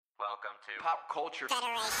Welcome to Pop Culture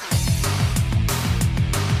Federation.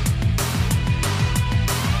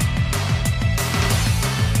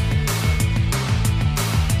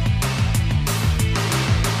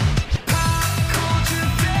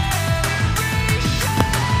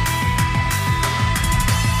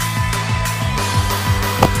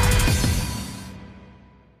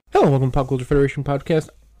 Hello, welcome to Pop Culture Federation podcast.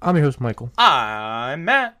 I'm your host, Michael. I'm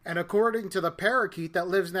Matt. And according to the parakeet that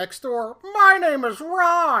lives next door, my name is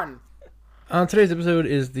Ron! Today's episode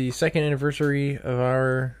is the second anniversary of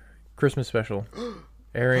our Christmas special,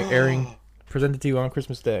 airing presented to you on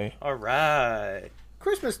Christmas Day. All right.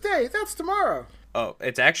 Christmas Day, that's tomorrow. Oh,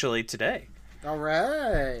 it's actually today.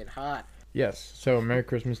 Alright, hot. Yes, so Merry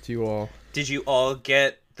Christmas to you all. Did you all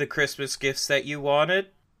get the Christmas gifts that you wanted?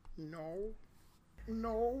 No,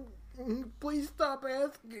 please stop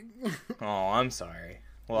asking. Oh, I'm sorry.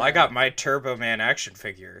 Well, I got my Turbo Man action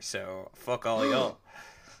figure, so fuck all y'all.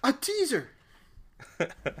 A teaser!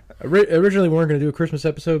 Originally, we weren't going to do a Christmas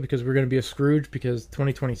episode because we're going to be a Scrooge because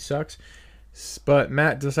 2020 sucks. But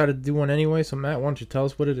Matt decided to do one anyway, so Matt, why don't you tell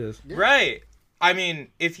us what it is? Yeah. Right. I mean,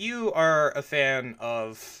 if you are a fan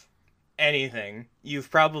of anything, you've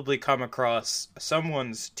probably come across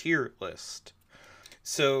someone's tier list.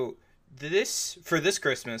 So for this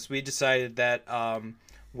Christmas, we decided that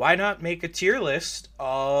why not make a tier list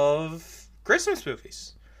of Christmas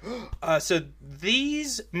movies? So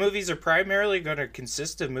these movies are primarily going to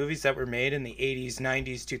consist of movies that were made in the 80s,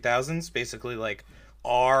 90s, 2000s, basically like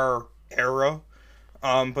our era.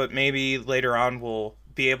 But maybe later on we'll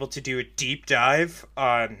be able to do a deep dive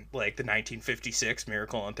on like the 1956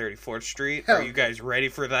 Miracle on 34th Street. Are you guys ready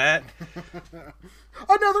for that?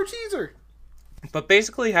 Another teaser! But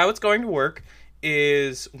basically how it's going to work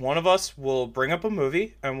is one of us will bring up a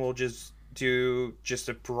movie and we'll just do just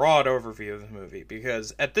a broad overview of the movie,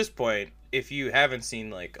 because at this point, if you haven't seen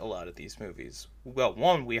like a lot of these movies, well,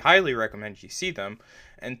 one, we highly recommend you see them,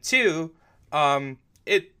 and two,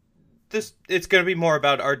 it's going to be more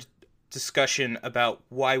about our discussion about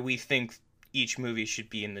why we think each movie should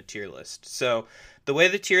be in the tier list. So the way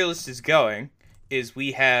the tier list is going is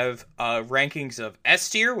we have rankings of S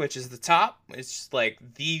tier, which is the top. It's just like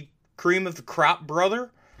the cream of the crop,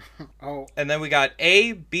 brother. Oh, And then we got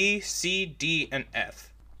A, B, C, D, and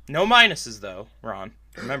F. No minuses, though, Ron.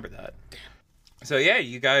 Remember that. So, yeah,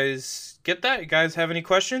 you guys get that? You guys have any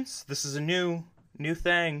questions? This is a new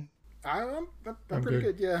thing. I'm pretty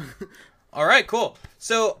good, yeah. All right, cool.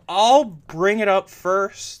 So, I'll bring it up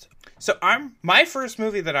first. So, my first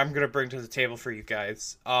movie that I'm going to bring to the table for you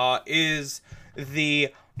guys is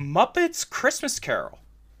the Muppets Christmas Carol.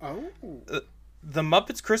 Oh. The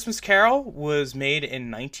Muppets Christmas Carol was made in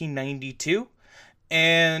 1992,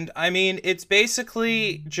 and I mean, it's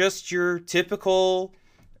basically just your typical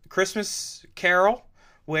Christmas Carol,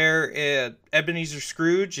 where Ebenezer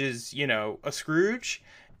Scrooge is, a Scrooge,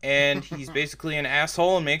 and he's basically an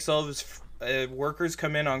asshole and makes all of his workers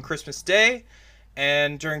come in on Christmas Day,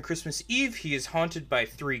 and during Christmas Eve, he is haunted by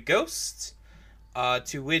 3 ghosts,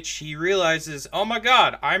 to which he realizes, oh my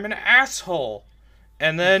god, I'm an asshole,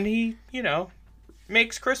 and then he,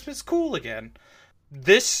 makes Christmas cool again.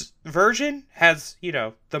 This version has,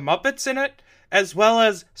 the Muppets in it, as well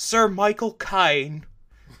as Sir Michael Caine.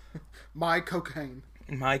 Michael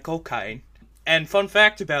Caine. And fun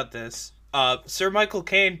fact about this, Sir Michael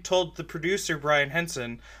Caine told the producer Brian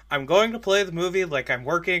Henson, I'm going to play the movie like I'm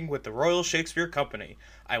working with the Royal Shakespeare Company.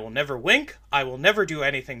 I will never wink, I will never do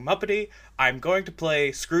anything Muppety, I'm going to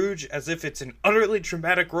play Scrooge as if it's an utterly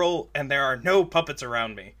dramatic role and there are no puppets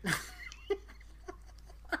around me.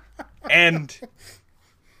 And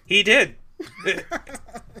he did.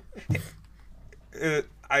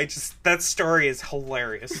 That story is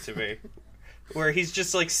hilarious to me. Where he's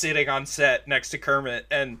just like sitting on set next to Kermit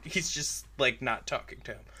and he's just like not talking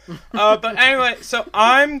to him. But anyway, so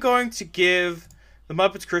I'm going to give the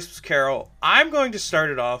Muppets Christmas Carol, I'm going to start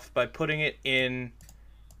it off by putting it in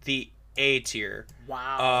the A tier.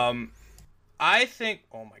 Wow. I think,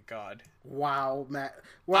 oh my god. Wow, Matt.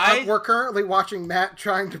 Well, we're currently watching Matt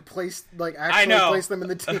trying to place them in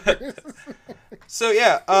the tiers. So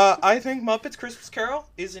yeah, I think Muppets Christmas Carol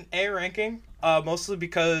is an A ranking, mostly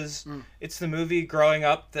because it's the movie growing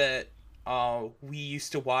up that we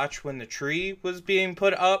used to watch when the tree was being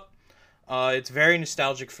put up. It's very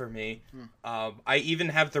nostalgic for me. I even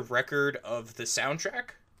have the record of the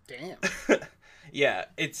soundtrack. Damn. Yeah,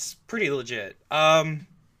 it's pretty legit.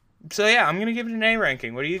 So yeah, I'm gonna give it an A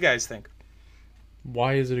ranking. What do you guys think?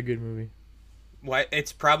 Why is it a good movie? Why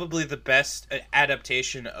it's probably the best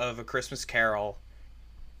adaptation of A Christmas Carol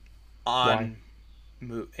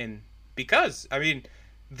because I mean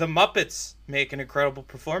the Muppets make an incredible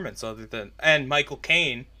performance. And Michael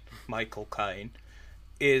Caine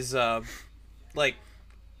is like,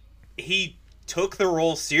 he took the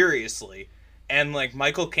role seriously, and like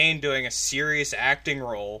Michael Caine doing a serious acting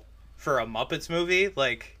role for a Muppets movie,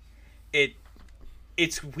 like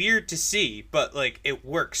it's weird to see, but like it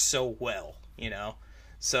works so well, you know.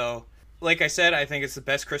 So like I said, I think it's the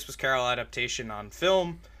best Christmas Carol adaptation on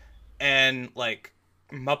film, and like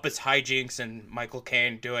Muppets hijinks and Michael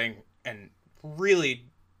Caine doing a really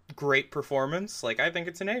great performance. Like, I think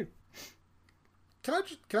it's an A. Can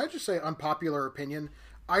I just say, unpopular opinion?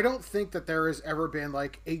 I don't think that there has ever been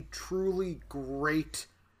like a truly great,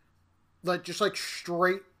 like just like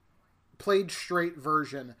played straight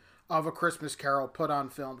version of A Christmas Carol put on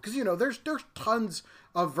film, because you know there's tons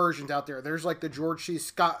of versions out there. There's like the George C.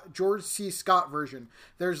 Scott version.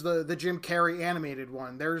 There's the Jim Carrey animated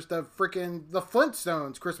one. There's the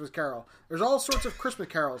Flintstones Christmas Carol. There's all sorts of Christmas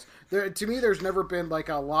carols. To me, there's never been like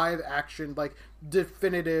a live action, like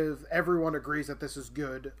definitive, everyone agrees that this is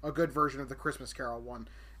a good version of the Christmas Carol one.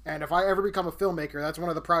 And if I ever become a filmmaker, that's one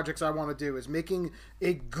of the projects I want to do, is making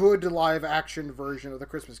a good live action version of the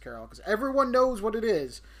Christmas Carol, because everyone knows what it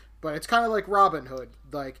is. But it's kind of like Robin Hood.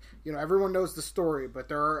 Like, you know, everyone knows the story,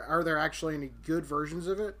 but are there actually any good versions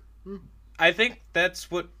of it? I think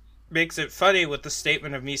that's what makes it funny, with the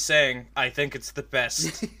statement of me saying, I think it's the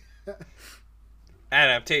best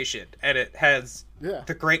adaptation. And it has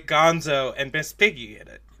the Great Gonzo and Miss Piggy in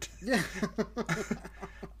it. Yeah.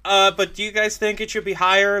 But do you guys think it should be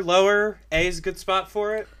higher, lower? A is a good spot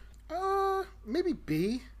for it? Maybe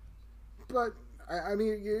B. But, I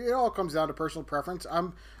mean, it all comes down to personal preference.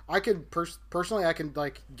 I can personally, I can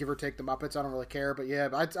like give or take the Muppets. I don't really care, but yeah,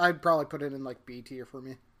 I'd probably put it in like B tier for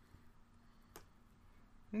me.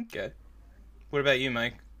 Okay. What about you,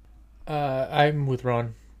 Mike? I'm with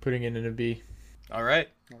Ron, putting it in a B. All right.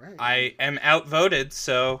 I am outvoted,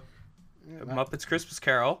 so Muppets Christmas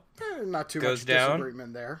Carol not too goes much down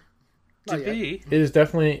disagreement there. to B. It is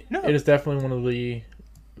definitely one of the.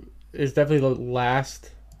 It's definitely the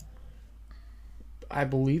last. I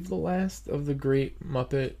believe the last of the great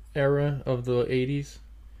Muppet era of the 80s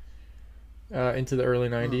into the early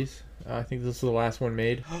 90s. I think this is the last one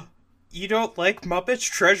made. You don't like Muppets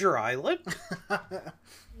Treasure Island?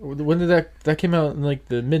 When did that came out in like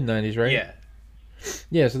the mid 90s, right? Yeah.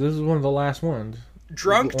 Yeah, so this is one of the last ones.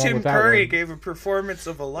 Drunk Tim Curry gave a performance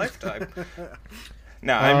of a lifetime.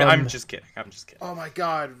 No, I'm just kidding. Oh my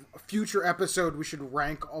god! A future episode, we should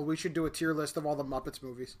do a tier list of all the Muppets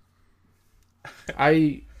movies.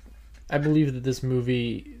 I believe that this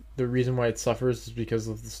movie, the reason why it suffers is because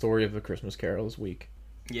of the story of the Christmas Carol is weak.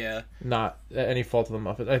 Yeah. Not any fault of the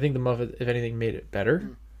Muppets. I think the Muppets, if anything, made it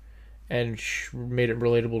better and made it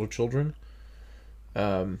relatable to children.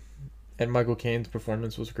 And Michael Caine's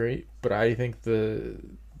performance was great, but I think the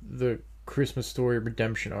Christmas Story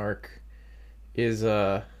redemption arc is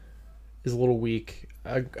a little weak.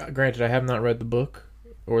 Granted, I have not read the book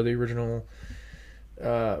or the original.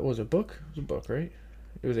 Was it a book? It was a book, right?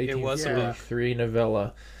 It was 1833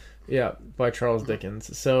 novella. Yeah, by Charles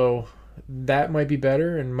Dickens. So that might be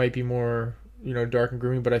better and might be more, dark and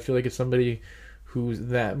gloomy, but I feel like if somebody who's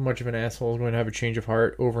that much of an asshole is going to have a change of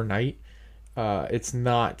heart overnight, it's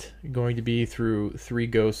not going to be through three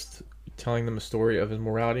ghosts telling them a story of his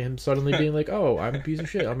morality, him suddenly being like, oh, I'm a piece of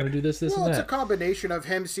shit, I'm going to do this, and that. Well, it's a combination of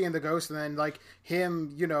him seeing the ghost and then, like,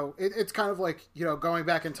 him, it's kind of like, going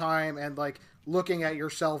back in time and, like, looking at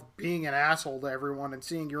yourself being an asshole to everyone and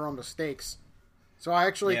seeing your own mistakes. So I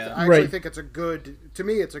actually think it's to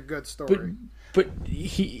me, it's a good story. But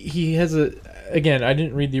he has again, I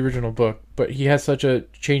didn't read the original book, but he has such a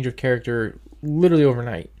change of character literally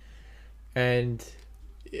overnight. And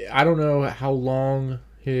I don't know how long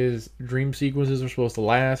his dream sequences are supposed to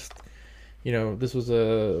last. This was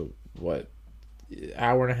a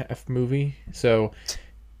hour and a half movie. So,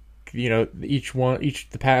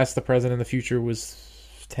 the past, the present, and the future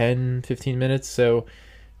was 10, 15 minutes. So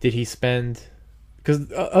did he spend, because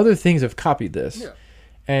other things have copied this. Yeah.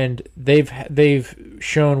 And they've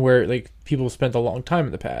shown where like people spent a long time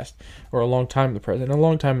in the past, or a long time in the present, and a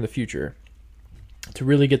long time in the future, to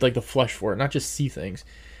really get like the flesh for it, not just see things.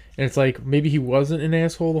 And it's like maybe he wasn't an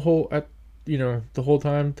asshole the whole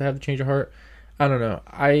time to have the change of heart. I don't know.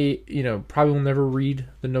 I probably will never read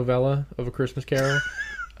the novella of A Christmas Carol.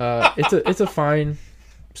 It's a fine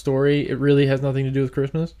story. It really has nothing to do with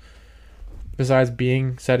Christmas, besides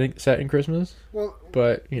being set in Christmas. Well,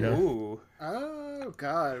 but Ooh. Oh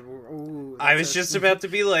God! Ooh, I was just about to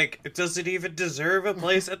be like, it doesn't even deserve a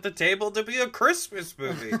place at the table to be a Christmas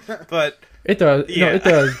movie, but it does. Yeah. No, it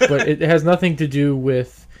does, but it has nothing to do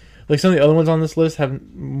with like some of the other ones on this list have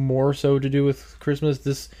more so to do with Christmas.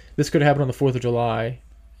 This could happen on the 4th of July,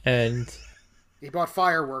 and He bought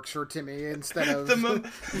fireworks for Timmy instead of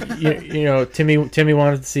you know, Timmy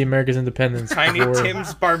wanted to see America's independence. Tiny before,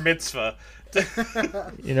 Tim's bar mitzvah.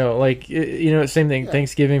 you know, like you know, same thing.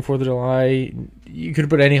 Thanksgiving, 4th of July. You could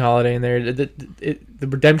put any holiday in there. The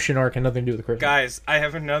redemption arc had nothing to do with Christmas. Guys, I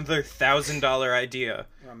have another $1,000 idea.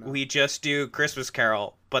 Oh, no. We just do Christmas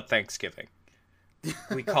Carol, but Thanksgiving.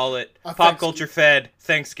 We call it Pop Thanksgiving. Culture Fed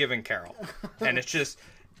Thanksgiving Carol. And it's just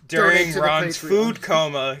Donate during to the Ron's Patreon. food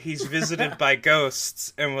coma, he's visited by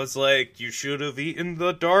ghosts and was like, "You should have eaten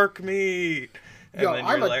the dark meat." And Yo, then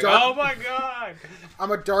I'm you're a like, dark- "Oh my god!"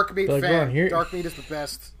 I'm a dark meat Like, fan. Ron, here- Dark meat is the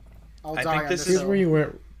best. I'll I die think on this this is Here's hill. where you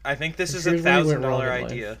went. I think this is a Here's where you went $1,000 wrong in life.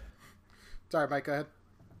 idea. Sorry, Mike. Go ahead.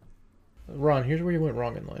 Ron, here's where you went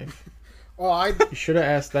wrong in life. Oh, I You should have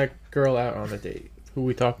asked that girl out on a date who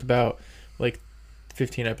we talked about like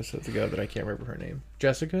 15 episodes ago that I can't remember her name.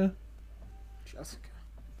 Jessica? Jessica.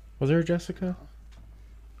 Was there a Jessica?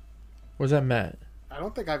 Or was that Matt? I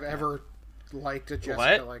don't think I've ever liked a Jessica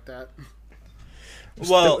What? like that.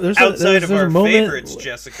 Well, There's a- outside there's of a our moment- favorites,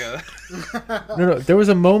 Jessica. No, there was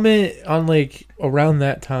a moment on like around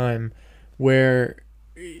that time where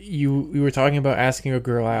you were talking about asking a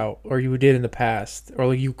girl out, or you did in the past, or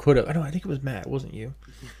like you could have. I think it was Matt, it wasn't you.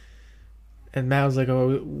 And Matt was like,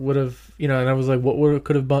 "Oh, would have," you know, and I was like, "What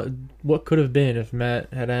could have been if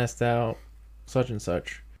Matt had asked out such and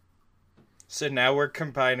such?" So now we're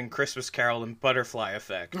combining Christmas Carol and Butterfly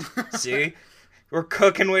Effect. See? We're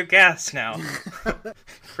cooking with gas now.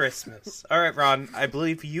 Christmas. All right, Ron, I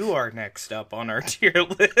believe you are next up on our tier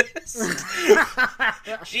list.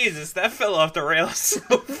 Jesus, that fell off the rails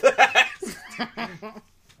so fast.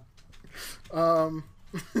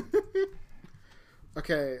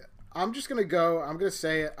 Okay, I'm just gonna go. I'm gonna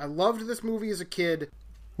say it. I loved this movie as a kid.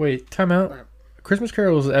 Wait, time out. Okay. Christmas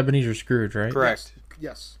Carol was Ebenezer Scrooge, right? Correct.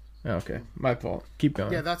 Yes. Oh, okay, my fault. Keep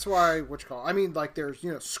going. Yeah, that's why. I mean, like, there's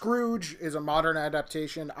Scrooge is a modern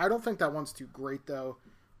adaptation. I don't think that one's too great though.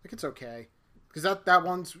 Like, it's okay because that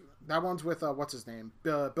one's with what's his name,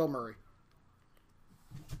 Bill Murray.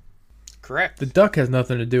 Correct. The duck has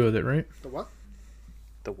nothing to do with it, right? The what?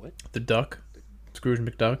 The what? The duck, Scrooge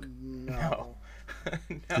McDuck. No.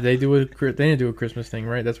 Did they do they didn't do a Christmas thing,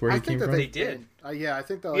 right? That's where I he think came that from. They did. Yeah, I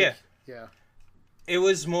think that. Yeah. Yeah. It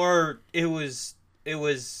was more. It was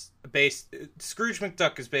based. Scrooge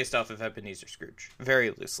McDuck is based off of Ebenezer Scrooge,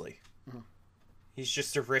 very loosely. He's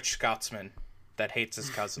just a rich Scotsman that hates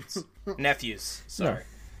his cousins, nephews. Sorry.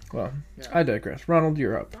 Well, I digress. Ronald,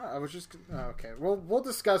 you're up. I was just okay. We'll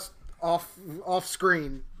discuss off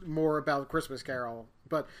screen more about Christmas Carol,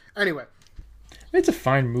 but anyway. It's a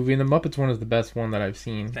fine movie, and The Muppets one is the best one that I've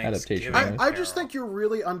seen Thanksgiving. adaptation. I just think you're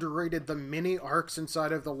really underrated the mini arcs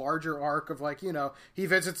inside of the larger arc of, like, he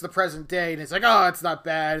visits the present day and he's like, oh, it's not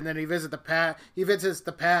bad, and then he visits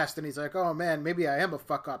the past and he's like, oh man, maybe I am a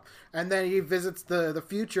fuck up, and then he visits the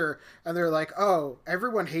future and they're like, oh,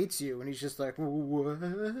 everyone hates you, and he's just like, what?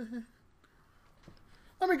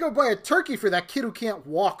 Let me go buy a turkey for that kid who can't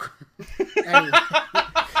walk. Anyway.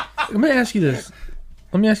 Let me ask you this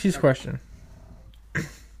question.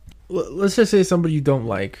 Let's just say somebody you don't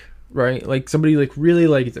like, right? Like somebody like really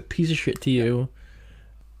like it's a piece of shit to you.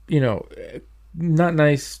 You know, not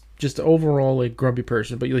nice, just overall like grumpy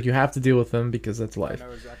person, but you have to deal with them because that's I life.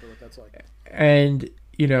 know exactly what that's like. And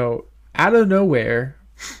out of nowhere,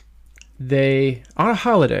 they on a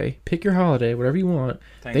holiday, pick your holiday, whatever you want.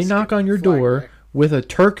 They knock on your Flag door Day. with a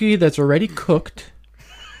turkey that's already cooked.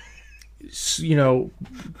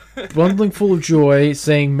 Bundling full of joy,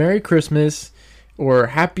 saying Merry Christmas or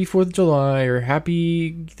Happy 4th of July or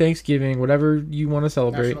Happy Thanksgiving, whatever you want to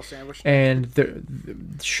celebrate. National Sandwich. And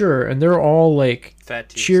they're all like Fat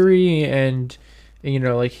teeth. cheery and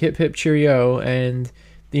like hip hip cheerio, and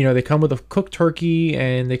they come with a cooked turkey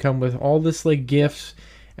and they come with all this like gifts,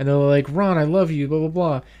 and they're like, Ron, I love you, blah blah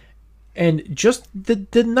blah. And just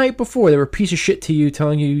the night before, they were a piece of shit to you,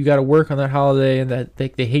 telling you got to work on that holiday and that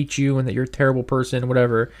they hate you and that you're a terrible person,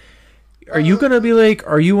 whatever. Are you going to be like,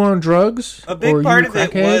 are you on drugs? A big Or are part you of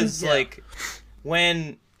it crackhead? was like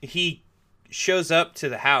when he shows up to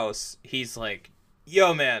the house, he's like,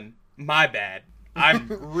 "Yo, man, my bad. I'm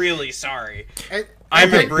really sorry. I'm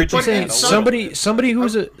Okay, abridging but that a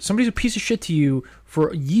little." somebody's a piece of shit to you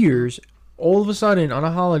for years. All of a sudden, on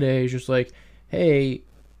a holiday, is just like, hey,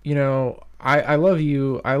 I love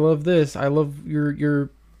you. I love this. I love your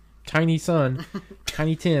tiny son,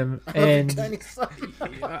 Tiny Tim, and Tiny son.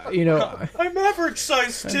 you know, I'm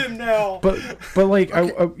average-sized Tim now. but like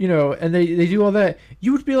you know, and they do all that.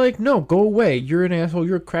 You would be like, no, go away. You're an asshole.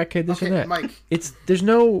 You're a crackhead. This and that. Mike. There's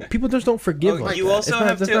no people just don't forgive. Like you that. also It's not-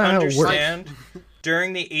 have that's to not how it works. understand.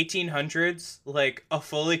 During the 1800s, like a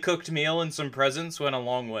fully cooked meal and some presents went a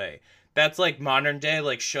long way. That's like modern day,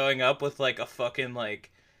 like showing up with like a fucking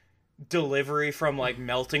like delivery from like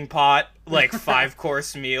Melting Pot, like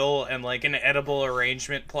 5-course meal and like an edible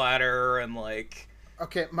arrangement platter and like.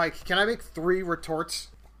 Okay, Mike, can I make 3 retorts?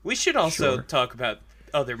 We should also Sure. talk about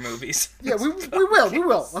other movies. Yeah, we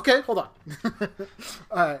will. Okay, hold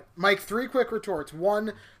on. Mike, 3 quick retorts.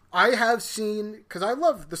 One, I have seen, because I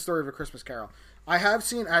love the story of A Christmas Carol, I have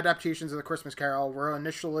seen adaptations of The Christmas Carol where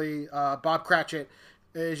initially Bob Cratchit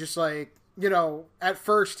is just like, you know, at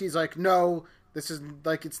first he's like, no, this is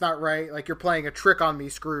like, it's not right. Like, you're playing a trick on me,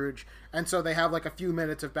 Scrooge. And so they have like a few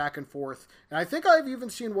minutes of back and forth. And I think I've even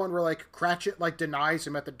seen one where like Cratchit like denies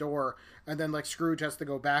him at the door and then like Scrooge has to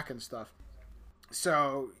go back and stuff.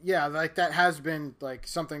 So yeah, like that has been like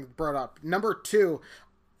something brought up. Number 2,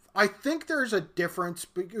 I think there's a difference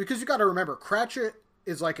because you got to remember Cratchit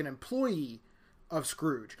is like an employee of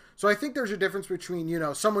Scrooge. So I think there's a difference between, you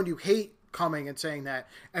know, someone you hate coming and saying that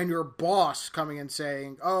and your boss coming and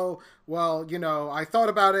saying, oh, well, you know, I thought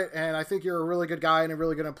about it and I think you're a really good guy and a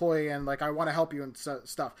really good employee and like I want to help you and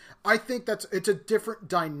stuff. I think it's a different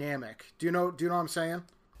dynamic. Do you know what I'm saying?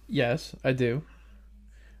 Yes, I do.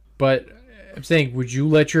 But I'm saying, would you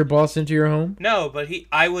let your boss into your home? No, but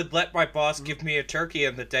I would let my boss give me a turkey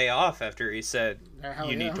on the day off after he said,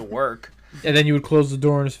 you need to work. And then you would close the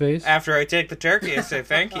door in his face? After I take the turkey, I say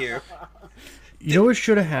thank you. You know what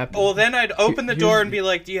should have happened? Well, then I'd open the door and be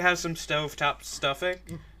like, do you have some stovetop stuffing?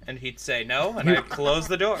 And he'd say no, and I'd close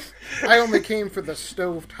the door. I only came for the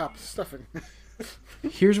stovetop stuffing.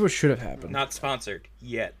 Here's what should have happened. Not sponsored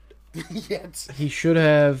yet. Yes. He should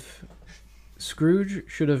have... Scrooge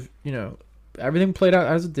should have, you know, everything played out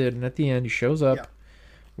as it did, and at the end he shows up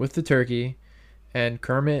with the turkey, and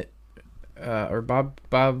Kermit, or Bob,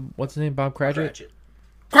 what's his name? Bob Cratchit?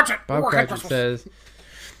 Bob Cratchit says...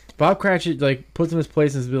 Bob Cratchit, like, puts him in his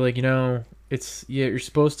place and be like, you know, you're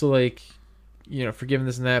supposed to, like, you know, forgive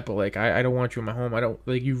this and that, but, like, I don't want you in my home. I don't,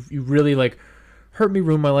 like, you really, like, hurt me,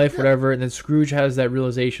 ruined my life, whatever. And then Scrooge has that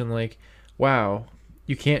realization, like, wow,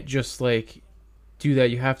 you can't just, like, do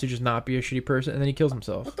that. You have to just not be a shitty person. And then he kills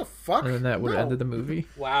himself. What the fuck? And then that would have ended the movie.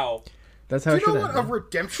 Wow. That's how Do it you should know end. what a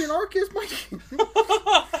redemption arc is, Mike?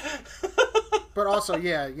 But also,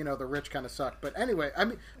 yeah, you know, the rich kind of suck. But anyway, I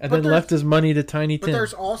mean... And then left his money to Tiny Tim. But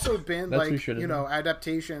there's also been, That's what like, we should've you know, done.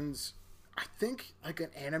 adaptations, I think, like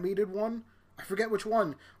an animated one, I forget which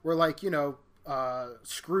one, where, like, you know,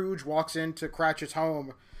 Scrooge walks into Cratchit's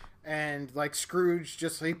home, and, like, Scrooge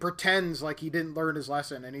just, he pretends like he didn't learn his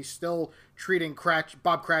lesson, and he's still treating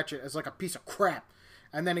Bob Cratchit as, like, a piece of crap.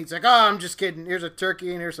 And then he's like, oh, I'm just kidding. Here's a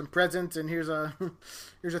turkey, and here's some presents, and here's a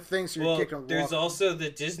thing, so your kid can walk. There's also the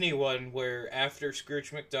Disney one where after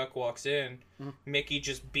Scrooge McDuck walks in, Mickey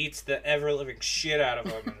just beats the ever-living shit out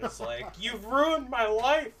of him, and it's like, you've ruined my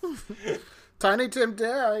life! Tiny Tim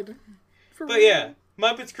died. But yeah,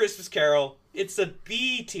 Muppets Christmas Carol, it's a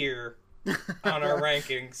B tier on our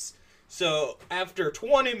rankings. So, after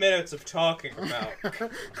 20 minutes of talking about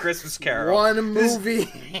Christmas Carol... One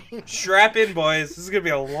movie. Strap in, boys. This is going to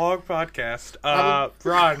be a long podcast.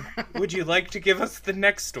 Ron, would you like to give us the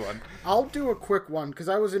next one? I'll do a quick one, because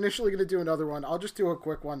I was initially going to do another one. I'll just do a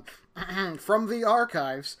quick one. From the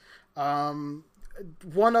archives,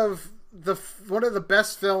 one of the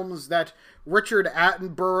best films that Richard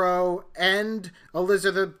Attenborough and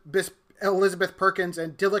Elizabeth Perkins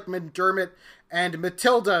and Dilek McDermott and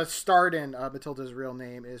Matilda starred in. Matilda's real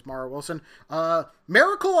name is Mara Wilson.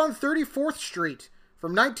 Miracle on 34th Street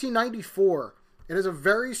from 1994. It is a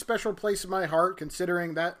very special place in my heart,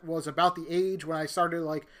 considering that was about the age when I started to,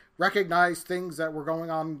 like, recognize things that were going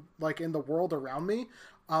on, like, in the world around me.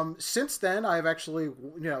 Since then, I've actually,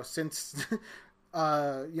 you know, since...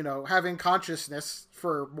 you know, having consciousness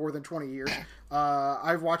for more than 20 years,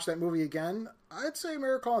 I've watched that movie again. I'd say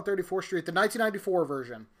Miracle on 34th Street, the 1994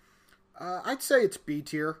 version. I'd say it's B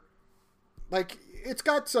tier. Like, it's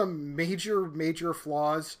got some major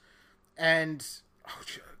flaws, and oh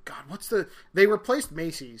God, they replaced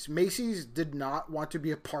Macy's. Macy's did not want to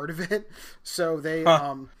be a part of it, so they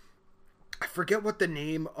I forget what the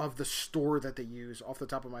name of the store that they use off the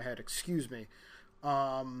top of my head. Excuse me.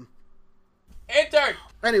 Enter!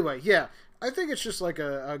 Anyway, yeah, I think it's just like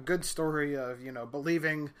a good story of, you know,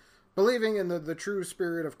 believing believing in the true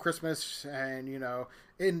spirit of Christmas,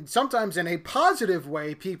 and sometimes in a positive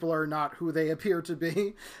way, people are not who they appear to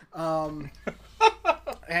be, and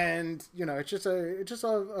it's just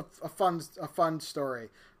a fun story.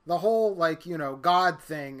 The whole God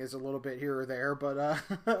thing is a little bit here or there, but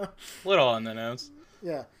little on the nose.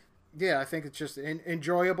 Yeah, I think it's just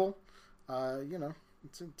enjoyable.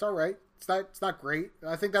 It's all right. It's not great.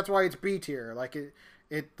 I think that's why it's B tier.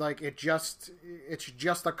 It's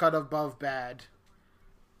just a cut above bad.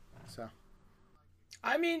 So,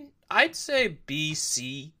 I mean, I'd say B,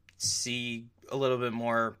 C a little bit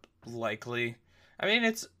more likely. I mean,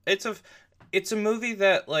 it's a movie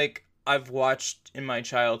that I've watched in my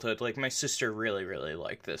childhood. My sister really, really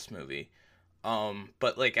liked this movie.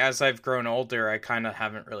 But as I've grown older, I kind of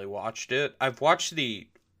haven't really watched it. I've watched the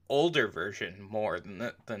older version more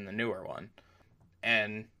than the newer one.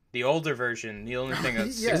 And the older version, the only thing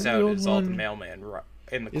that sticks out is all the mailman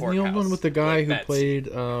in the courthouse. Isn't the old one with the guy who played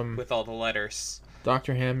with all the letters?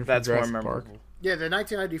 Dr. Hammond from Jurassic Park. Yeah, the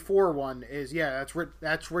 1994 one is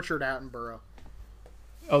that's Richard Attenborough.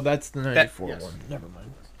 Oh, that's the 94 yes. one. Never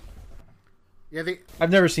mind. Yeah,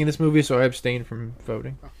 I've never seen this movie, so I abstain from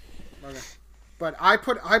voting. Oh, okay. But I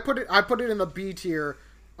put it in the B tier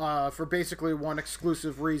for basically one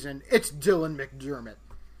exclusive reason. It's Dylan McDermott.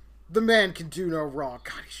 The man can do no wrong.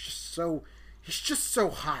 God, he's just so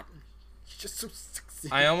hot. He's just so sexy.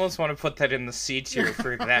 I almost want to put that in the C tier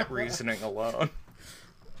for that reasoning alone.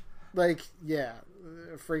 Friggin'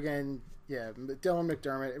 Dylan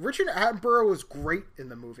McDermott. Richard Attenborough was great in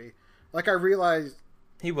the movie. I realized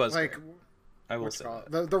he was great. I will say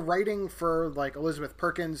that. The writing for Elizabeth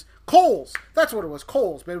Perkins, Coles. That's what it was,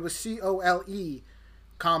 Coles, but it was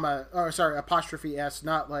COLE, apostrophe S,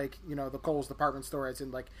 not the Coles department store. It's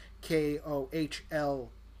in KOHL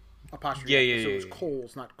apostrophe. Yeah. It was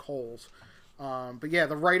Coles, not Coles. But yeah,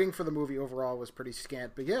 the writing for the movie overall was pretty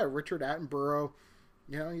scant. But yeah, Richard Attenborough,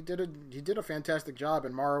 he did a fantastic job,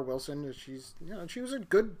 and Mara Wilson, she was a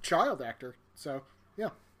good child actor. So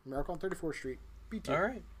yeah, Miracle on 34th Street, B tier. All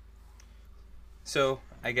right. So,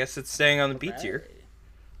 I guess it's staying on the B tier.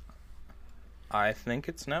 I think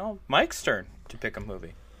it's now Mike's turn to pick a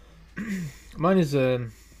movie. Mine is I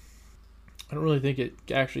don't really think it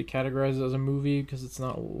actually categorizes as a movie because it's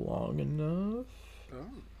not long enough. Oh.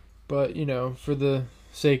 But, for the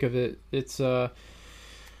sake of it, it's Rudolph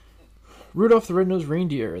the Red-Nosed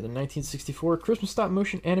Reindeer, the 1964 Christmas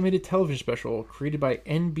stop-motion animated television special created by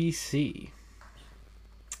NBC.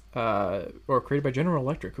 Or created by General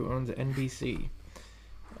Electric, who owns NBC.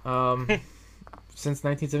 Since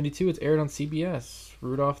 1972, it's aired on CBS.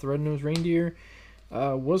 Rudolph the Red-Nosed Reindeer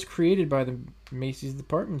was created by the Macy's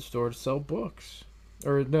department store to sell books.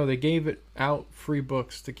 Or, no, they gave it out free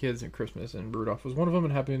books to kids at Christmas, and Rudolph was one of them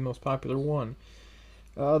and happened to be the most popular one.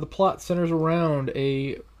 The plot centers around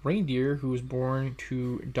a reindeer who was born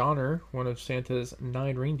to Donner, one of Santa's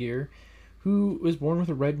 9 reindeer, who was born with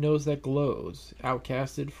a red nose that glows.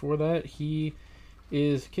 Outcasted for that, he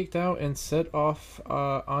is kicked out and set off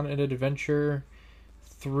on an adventure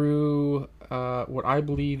through what I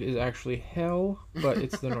believe is actually hell, but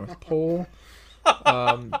it's the North Pole.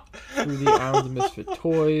 Through the Islands of Misfit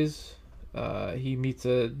Toys. He meets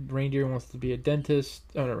a reindeer who wants to be a dentist.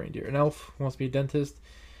 Oh, not a reindeer. An elf who wants to be a dentist.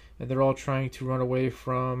 And they're all trying to run away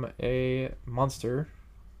from a monster,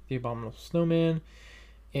 the Abominable Snowman.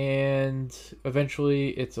 And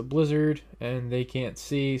eventually it's a blizzard and they can't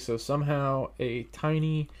see, so somehow a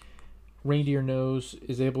tiny reindeer nose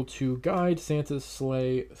is able to guide Santa's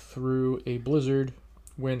sleigh through a blizzard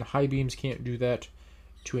when high beams can't do that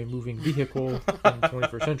to a moving vehicle in the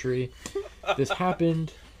 21st century. This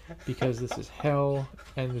happened because this is hell,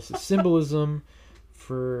 and this is symbolism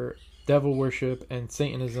for devil worship and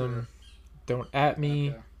Satanism. Don't at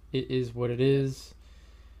me. Okay. It is what it is.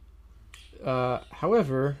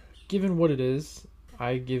 However, given what it is,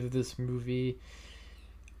 I give this movie...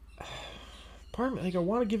 Pardon me, I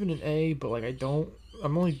want to give it an A, but I don't.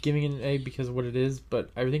 I'm only giving it an A because of what it is, but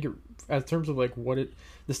I think it, as terms of what it...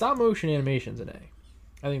 The stop motion animation's an A.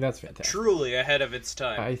 I think that's fantastic. Truly ahead of its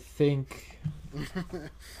time. I think...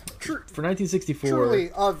 For 1964... Truly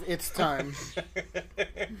of its time.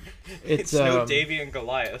 It's no Davy and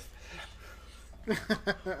Goliath.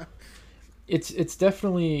 It's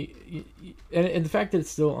definitely... And the fact that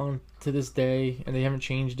it's still on to this day, and they haven't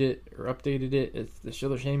changed it or updated it, it's still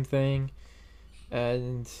the same thing.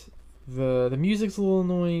 And the music's a little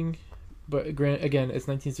annoying, but again, it's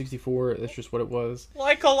 1964. That's just what it was.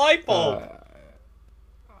 Like a light bulb.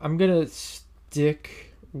 I'm gonna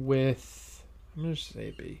stick with. I'm gonna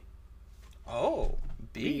say B. Oh,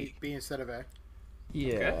 B. B instead of A.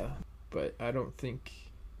 Yeah, okay. But I don't think.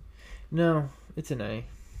 No, it's an A.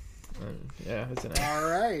 Yeah, it's an A All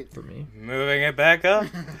right. for me. Moving it back up.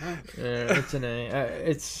 Yeah, it's an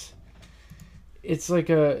A. It's like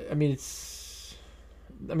a. I mean,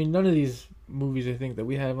 none of these movies I think that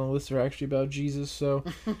we have on the list are actually about Jesus. So,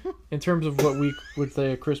 in terms of what we would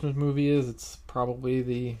say a Christmas movie is, it's probably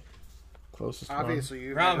the closest Obviously, one.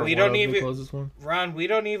 you. Ron, Or we one don't of the even. closest one. Ron, we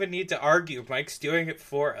don't even need to argue. Mike's doing it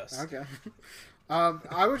for us. Okay.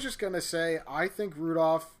 I was just gonna say, I think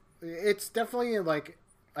Rudolph. It's definitely in like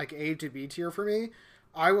A to B tier for me.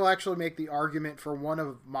 I will actually make the argument for one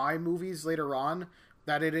of my movies later on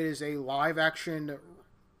that it is a live action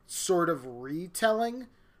sort of retelling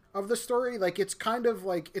of the story. Like it's kind of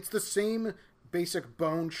like it's the same basic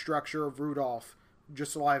bone structure of Rudolph,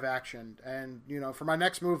 just live action. And for my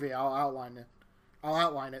next movie, I'll outline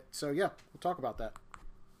it. So yeah, we'll talk about that.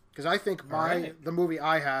 Because I think the movie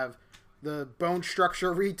I have, the bone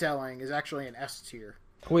structure retelling, is actually an S tier.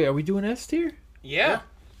 Wait, are we doing S tier? Yeah.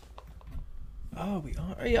 Oh, we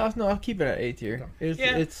are. Yeah, no, I'll keep it at A tier.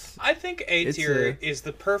 It's I think A tier is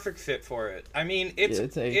the perfect fit for it. I mean,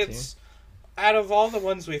 it's out of all the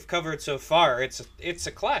ones we've covered so far, it's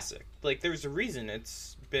a classic. Like, there's a reason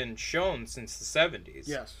it's been shown since the 70s.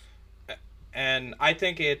 Yes. And I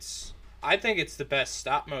think it's the best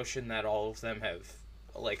stop motion that all of them have,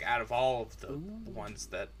 like, out of all of the ones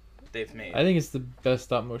that they've made. I think it's the best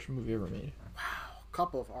stop motion movie ever made.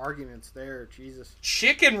 Couple of arguments there, Jesus.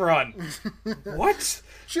 Chicken Run. What?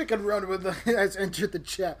 Chicken Run has entered the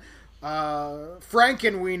chat.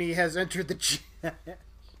 Frankenweenie has entered the chat.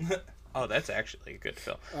 Oh, that's actually a good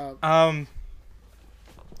film.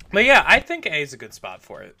 But yeah, I think A is a good spot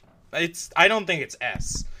for it. I don't think it's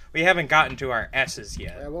S. We haven't gotten to our S's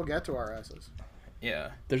yet. Yeah, we'll get to our S's.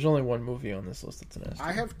 Yeah. There's only one movie on this list that's an S tier.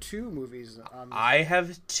 I have 2 movies on this. I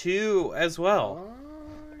have 2 as well.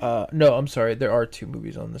 No, I'm sorry. There are 2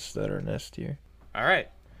 movies on this that are an S tier. All right.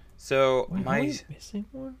 So Wait, my am I missing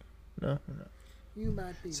one? No, we're not. You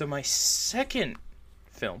might be. So my second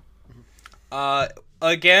film.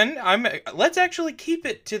 Again, let's actually keep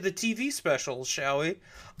it to the TV specials, shall we?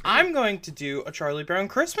 I'm going to do A Charlie Brown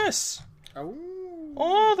Christmas.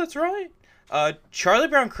 Oh, that's right. Charlie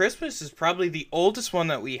Brown Christmas is probably the oldest one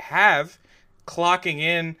that we have, clocking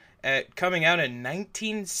in at coming out in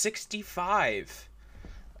 1965.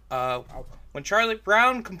 When Charlie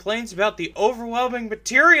Brown complains about the overwhelming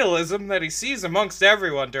materialism that he sees amongst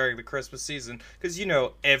everyone during the Christmas season, because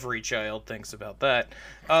every child thinks about that,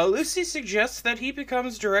 Lucy suggests that he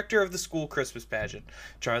becomes director of the school Christmas pageant.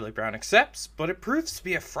 Charlie Brown accepts, but it proves to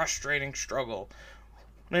be a frustrating struggle.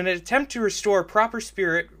 In an attempt to restore proper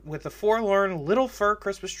spirit with a forlorn little fur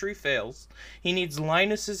Christmas tree fails, he needs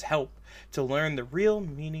Linus's help to learn the real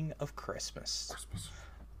meaning of Christmas.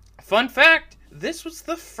 Fun fact, this was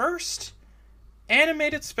the first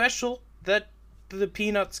animated special that the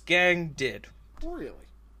Peanuts gang did. Really?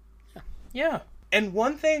 Yeah. And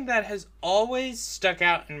one thing that has always stuck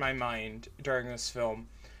out in my mind during this film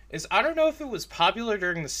is I don't know if it was popular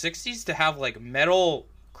during the 60s to have like metal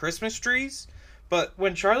Christmas trees, but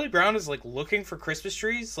when Charlie Brown is like looking for Christmas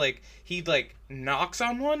trees, like he like knocks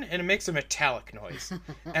on one and it makes a metallic noise.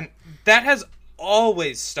 And that has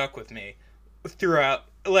always stuck with me throughout.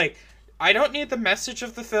 Like, I don't need the message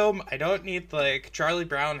of the film. I don't need, like, Charlie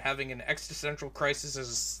Brown having an existential crisis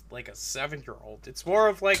as, like, a 7-year-old. It's more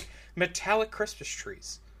of, like, metallic Christmas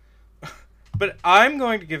trees. But I'm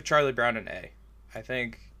going to give Charlie Brown an A. I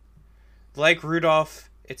think, like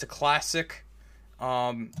Rudolph, it's a classic.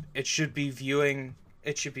 It should be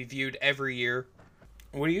viewed every year.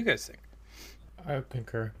 What do you guys think? I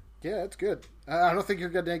concur. Yeah, it's good. I don't think you're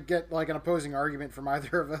going to get, like, an opposing argument from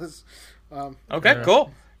either of us. Okay, Yeah.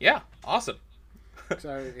 cool. Yeah, awesome.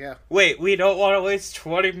 So, yeah. Wait, we don't want to waste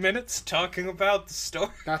 20 minutes talking about the story?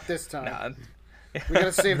 Not this time. Nah. We got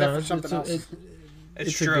to save that No, for something else.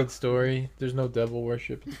 It's a true. good story. There's no devil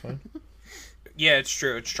worship. It's fine. Yeah, it's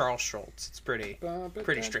true. It's Charles Schultz. It's pretty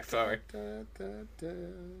straightforward.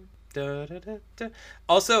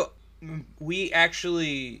 Also,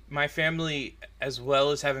 my family, as well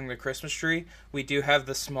as having the Christmas tree, we do have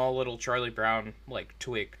the small little Charlie Brown, like,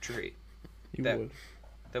 twig tree You That- would.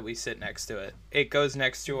 that we sit next to it. It goes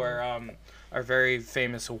next to our very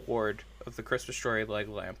famous award of the Christmas story leg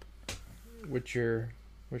lamp. With your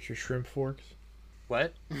shrimp forks.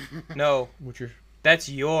 What? No, With your that's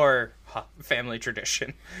your family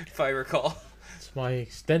tradition, if I recall. it's my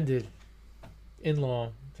extended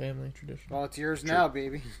in-law family tradition. Well, it's yours now,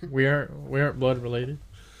 baby. We aren't blood related.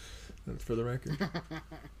 That's for the record.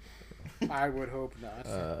 I would hope not.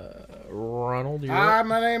 Ronald, you're Hi, up.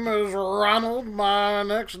 my name is Ronald. My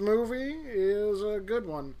next movie is a good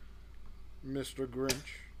one, Mr.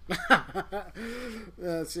 Grinch.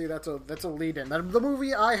 See, that's a lead-in. The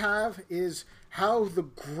movie I have is How the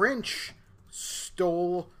Grinch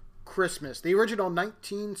Stole Christmas, the original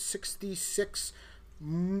 1966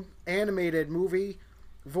 animated movie,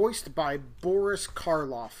 voiced by Boris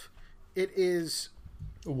Karloff. It is.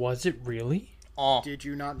 Was it really? Oh, Did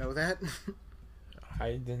you not know that?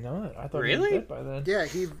 I did not. I thought Really? he was dead by then. Yeah,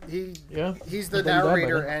 Yeah. he's I the thought he died by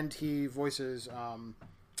narrator then. and he voices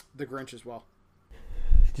the Grinch as well.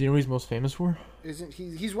 Do you know what he's most famous for? Isn't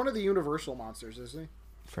he? He's one of the Universal monsters, isn't he?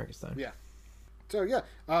 Frankenstein. Yeah. So yeah,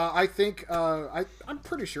 I think I'm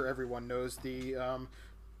pretty sure everyone knows the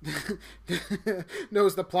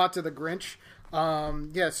knows the plot to the Grinch.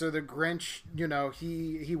 Yeah, so the Grinch,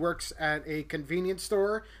 he works at a convenience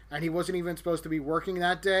store, and he wasn't even supposed to be working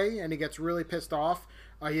that day, and he gets really pissed off.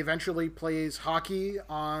 He eventually plays hockey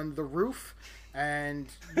on the roof, and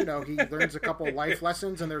he learns a couple life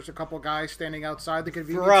lessons, and there's a couple guys standing outside the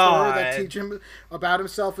convenience store that teach him about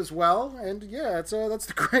himself as well. And yeah, that's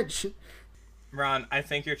the Grinch. Ron, I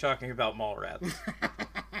think you're talking about Mallrats.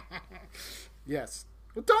 Yes.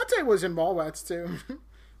 Well, Dante was in Mallrats too.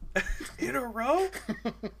 In a row?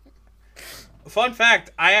 Fun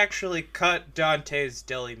fact, I actually cut Dante's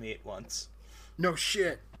deli meat once. No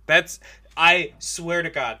shit. I swear to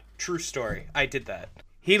God, true story. I did that.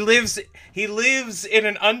 He lives in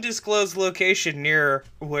an undisclosed location near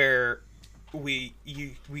where we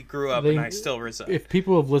grew up, and I still reside. If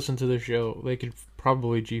people have listened to the show, they could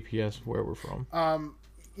probably GPS where we're from.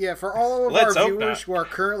 Yeah, for all of Let's our hope viewers not. who are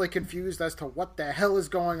currently confused as to what the hell is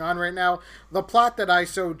going on right now, the plot that I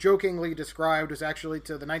so jokingly described was actually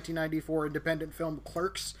to the 1994 independent film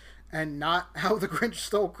Clerks, and not How the Grinch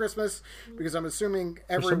Stole Christmas, because I'm assuming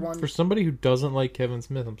everyone... For somebody who doesn't like Kevin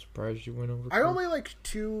Smith, I'm surprised you went over. I only like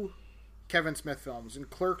 2 Kevin Smith films, and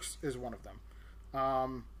Clerks is one of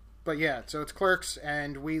them. But yeah, so it's Clerks,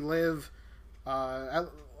 and we live...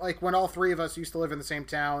 like when all 3 of us used to live in the same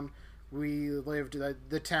town, we lived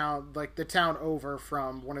the town over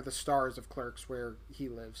from one of the stars of Clerks where he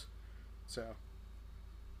lives. So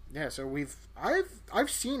yeah, so I've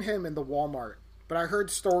seen him in the Walmart, but I heard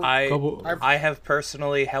stories. I have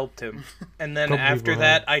personally helped him, and then Couple after people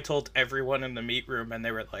that, I told everyone in the meat room, and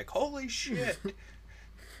they were like, "Holy shit!"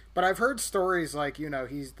 But I've heard stories like,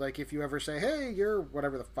 he's like, if you ever say, "Hey, you're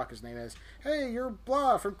whatever the fuck his name is," "Hey, you're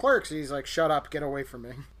blah from Clerks," he's like, "Shut up, get away from me."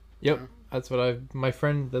 Yep, that's what that's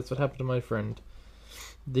what happened to my friend.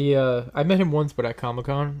 I met him once, but at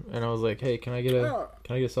Comic-Con, and I was like, "Hey, can I get a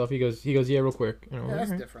selfie?" He goes, "Yeah, real quick." And I was Yeah, like, that's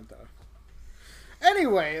 "All right." different though.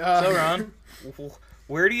 Anyway, So Ron,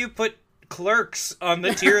 where do you put Clerks on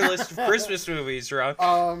the tier list of Christmas movies,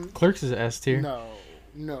 Ron? Clerks is S tier.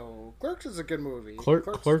 No, Clerks is a good movie.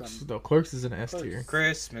 Clerks is an S tier.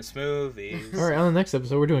 Christmas movies. All right, on the next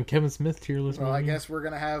episode, we're doing Kevin Smith tier list. Well, I movies. guess we're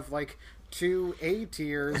gonna have like 2 A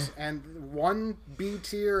tiers and 1 B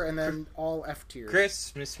tier, and then all F tiers.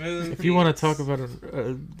 Christmas movies. If you want to talk about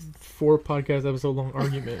a 4 podcast episode long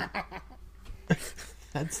argument,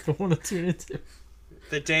 that's the one to tune into.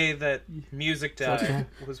 The day that music died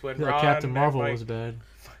was when Ron Captain and Marvel Mike- was bad.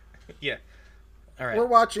 Yeah. All right. We're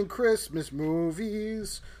watching Christmas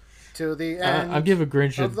movies till the end. I'll give a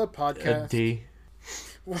Grinch of the a podcast. D.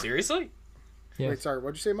 Seriously? Yeah, Wait, sorry,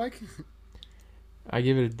 what'd you say, Mike? I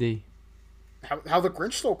give it a D. How the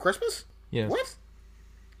Grinch Stole Christmas? Yes. What?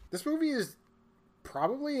 This movie is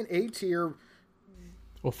probably an A tier.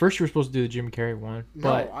 Well, first you were supposed to do the Jim Carrey one, No,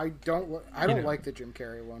 but I don't like the Jim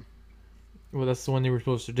Carrey one. well, that's the one you were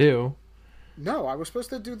supposed to do. No, I was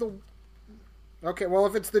supposed to do the. Okay, well,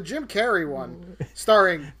 if it's the Jim Carrey one,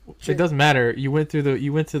 starring. It doesn't matter. You went to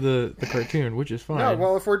the cartoon, which is fine. No,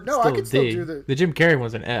 well, if we're I Still could a still D. do the. The Jim Carrey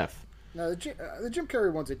one's an F. No, the Jim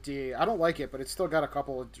Carrey one's a D. I don't like it, but it's still got a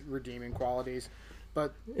couple of redeeming qualities.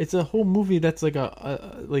 But It's a whole movie that's like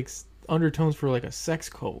undertones for like a sex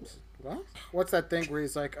cult. well, what's that thing where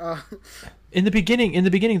he's like, In the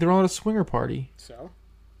beginning, they're all at a swinger party. so.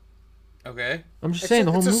 Okay. I'm just saying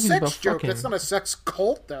the whole it's a movie's sex about joke. fucking. That's not a sex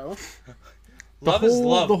cult, though. Love is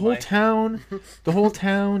love. The whole Mike. town, the whole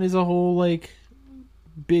town is a whole like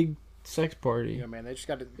big sex party. Yeah, man, they just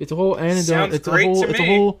got to. It's a whole anecdote. Sounds It's a great whole. to It's a me.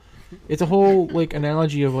 whole. It's a whole like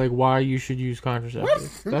analogy of like why you should use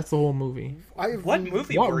contraceptives. That's the whole movie. What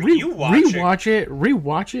movie Wa- were re- you watching?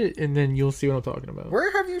 rewatch it, and then you'll see what I'm talking about.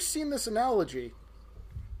 Where have you seen this analogy?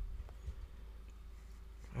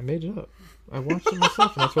 I made it up. I watched it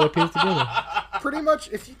myself, and that's what I pieced together. Pretty much,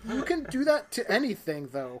 if you can do that to anything,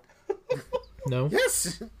 though. No,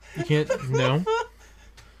 Yes, you can't. No,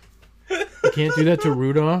 you can't do that to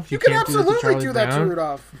Rudolph. you can can't absolutely Charlie do that Brown. to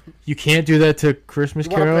Rudolph. You can't do that to Christmas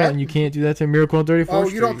You wanna Carol, bet? and you can't do that to Miracle on 34th Oh,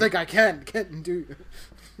 Street. you don't think I can? Can't do?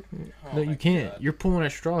 Oh No, my you can't. God. You're pulling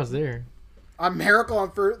at straws there. A Miracle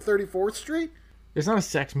on 34th Street? It's not a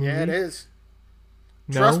sex movie. Yeah, it is.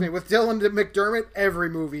 No? Trust me, with Dylan McDermott, every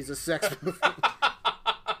movie's a sex movie.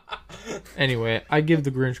 Anyway, I give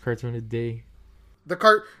the Grinch cartoon a D. The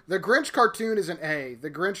Grinch cartoon is an A. The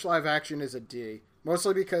Grinch live action is a D.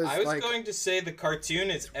 Mostly because I was like going to say the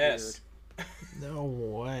cartoon is S. No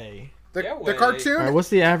way. the, Yeah, the way. cartoon All right, what's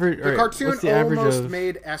the average? the cartoon what's the average almost of?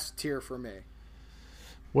 made S tier for me.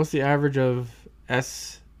 What's the average of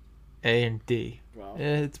S, A, and D? Well,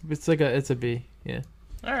 It's a B. Yeah.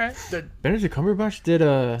 All right. Benedict Cumberbatch did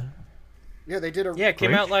yeah, they did a Yeah, it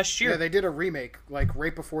came Grinch? out last year. yeah, they did a remake like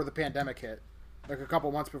right before the pandemic hit. Like a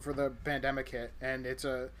couple months before the pandemic hit, and it's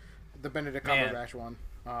the Benedict Man. Cumberbatch one.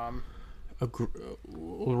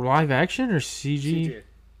 live action or CG?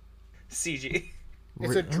 CG. CG.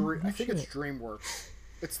 It's I think it's DreamWorks.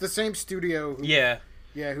 It's the same studio who Yeah.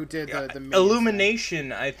 who did the Minions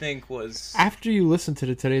Illumination, I think, was. After you listen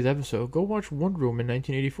to today's episode, go watch Wonder Woman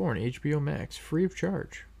 1984 on HBO Max, free of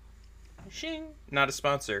charge. Shing. Not a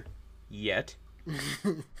sponsor. Yet.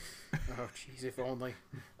 thing. Oh jeez, if only.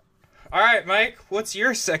 All right, Mike, what's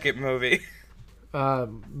your second movie?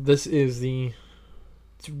 This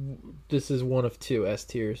is one of two S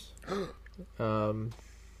tiers. And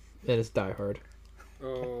it's Die Hard.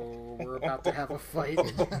 Oh, we're about to have a fight.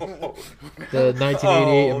 The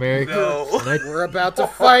 1988 American. No. We're about to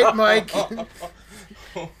fight, Mike.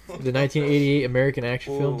 The 1988 American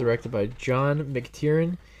action film Ooh. directed by John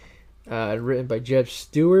McTiernan, written by Jeb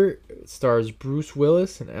Stewart, stars Bruce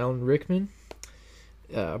Willis and Alan Rickman.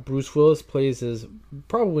 Bruce Willis plays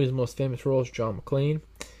probably his most famous role is John McClane,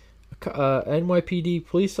 a NYPD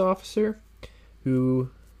police officer who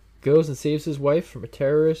goes and saves his wife from a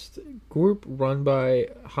terrorist group run by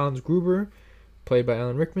Hans Gruber, played by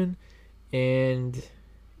Alan Rickman, and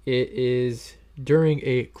it is during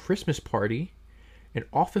a Christmas party, an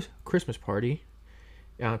office Christmas party,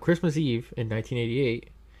 on Christmas Eve in 1988.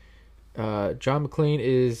 John McClane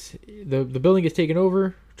is the building is taken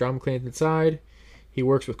over. John McClane's inside. He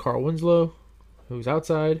works with Carl Winslow, who's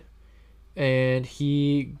outside, and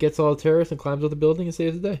he gets all the terrorists and climbs up the building and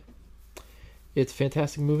saves the day. It's a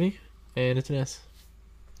fantastic movie, and it's an S.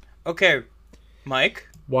 Okay, Mike.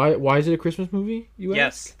 Why is it a Christmas movie? You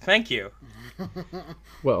Yes, ask? thank you.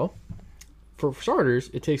 Well, for starters,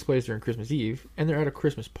 it takes place during Christmas Eve, and they're at a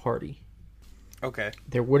Christmas party. Okay.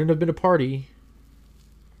 There wouldn't have been a party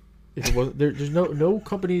if it wasn't. There's no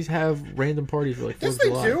companies have random parties for like 4th Yes, of they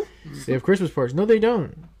July. do. They have Christmas parties. No, they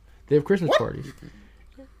don't. They have Christmas What? parties.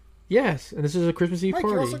 Yes, and this is a Christmas Eve Mike, you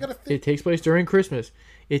party. also gotta think- It takes place during Christmas.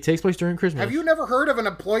 It takes place during Christmas. Have you never heard of an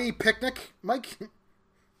employee picnic, Mike?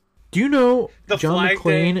 Do you know The John Flag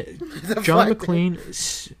McClane? The John Flag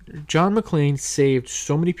McClane. John McClane saved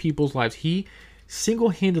so many people's lives. He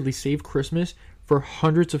single-handedly saved Christmas for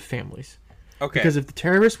hundreds of families. Okay. Because if the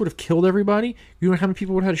terrorists would have killed everybody, you know how many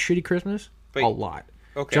people would have had a shitty Christmas? Wait. A lot.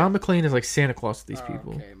 Okay. John McClane is like Santa Claus to these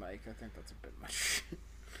people. Okay, Mike, I think that's a bit much.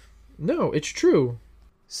 No, it's true.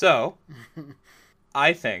 So,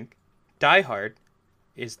 I think Die Hard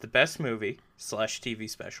is the best movie / TV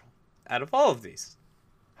special out of all of these.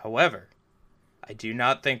 However, I do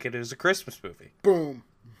not think it is a Christmas movie. Boom.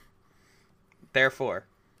 Therefore,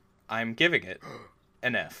 I'm giving it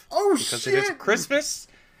an F. Oh, Because it is shit! Christmas.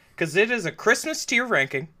 Because it is a Christmas tier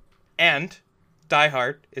ranking, and Die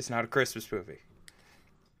Hard is not a Christmas movie.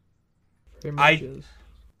 Very I- much is.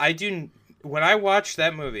 I do. When I watch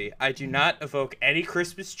that movie, I do not evoke any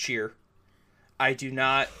Christmas cheer. I do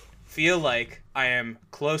not feel like I am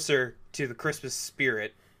closer to the Christmas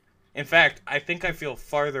spirit. In fact, I think I feel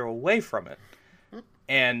farther away from it.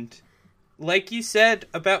 And like you said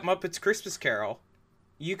about Muppets Christmas Carol,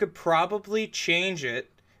 you could probably change it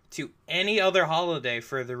to any other holiday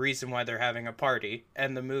for the reason why they're having a party,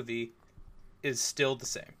 and the movie is still the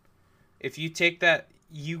same. If you take that,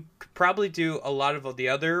 you could probably do a lot of the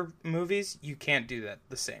other movies. You can't do that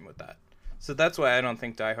the same with that. So that's why I don't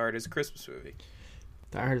think Die Hard is a Christmas movie.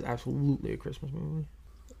 Die Hard is absolutely a Christmas movie.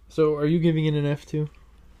 So, are you giving it an F too?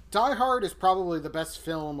 Die Hard is probably the best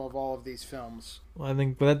film of all of these films. Well, I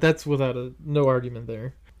think, but that's without no argument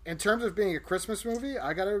there. In terms of being a Christmas movie,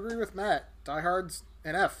 I gotta agree with Matt. Die Hard's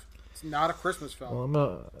an F. It's not a Christmas film.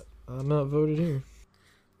 Well, I'm not voted here.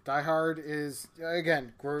 Die Hard is,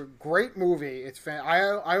 again, great movie. It's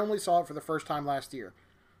I only saw it for the first time last year.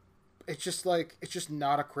 It's just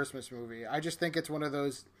not a Christmas movie. I just think it's one of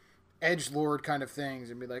those edgelord kind of things,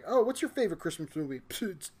 and be like, oh, what's your favorite Christmas movie?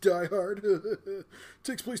 It's Die Hard.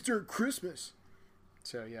 Takes place during Christmas.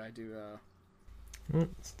 So yeah, I do.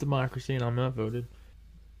 It's democracy, and I'm not voted.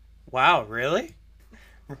 Wow, really?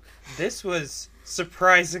 This was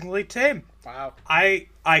surprisingly tame. Wow. I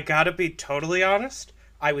gotta be totally honest.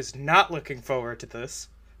 I was not looking forward to this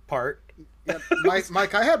part. Yeah,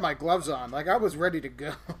 Mike, I had my gloves on. Like, I was ready to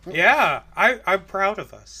go. Yeah, I'm proud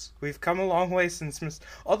of us. We've come a long way since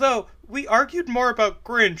although we argued more about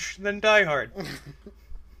Grinch than Die Hard.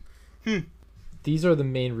 These are the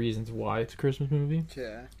main reasons why it's a Christmas movie.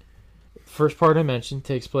 Yeah. First part I mentioned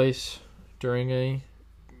takes place during a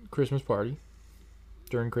Christmas party.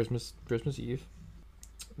 During Christmas Eve.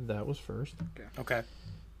 That was first. Okay.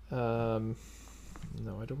 No,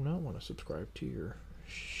 I do not want to subscribe to your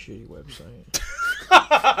shitty website.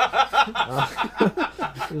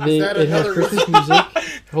 It has Christmas music.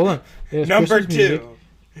 Hold on. It has Number Christmas music. 2.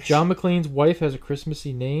 John McClane's wife has a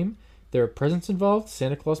Christmassy name. There are presents involved.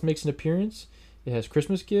 Santa Claus makes an appearance. It has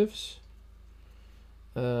Christmas gifts.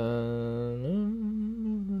 It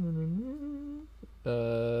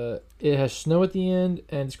has snow at the end,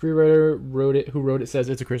 and the screenwriter who wrote it says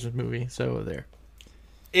it's a Christmas movie. So there.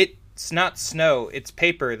 It's not snow, it's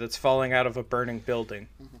paper that's falling out of a burning building.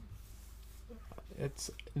 It's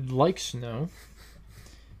like snow.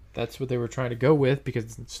 That's what they were trying to go with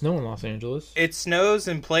because it's snow in Los Angeles. It snows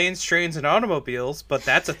in planes, trains, and automobiles, but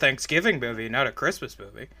that's a Thanksgiving movie, not a Christmas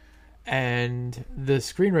movie. And the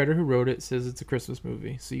screenwriter who wrote it says it's a Christmas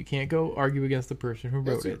movie. So you can't go argue against the person who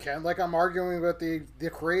wrote Yes, you it. can. Like, I'm arguing with the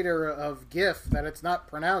creator of GIF that it's not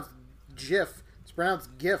pronounced GIF. It's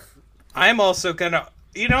pronounced GIF. I'm also gonna...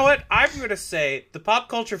 You know what? I'm gonna say the Pop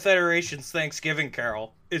Culture Federation's Thanksgiving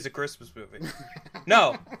Carol is a Christmas movie.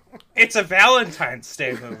 No, it's a Valentine's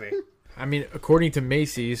Day movie. I mean, according to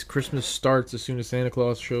Macy's, Christmas starts as soon as Santa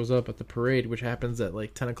Claus shows up at the parade, which happens at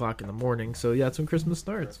like 10 o'clock in the morning. So yeah, that's when Christmas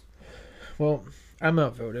starts. Well, I'm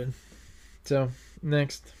outvoted. So,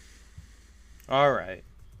 next. All right.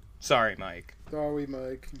 Sorry, Mike. Sorry,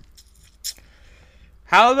 Mike.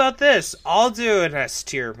 How about this? I'll do an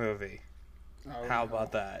S-tier movie. Oh, How no.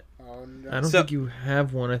 about that? Oh, no. I don't think you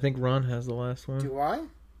have one. I think Ron has the last one. Do I?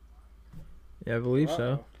 Yeah, I believe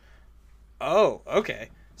so. Oh, okay.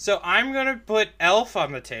 So I'm going to put Elf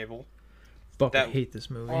on the table. Fuck, I hate this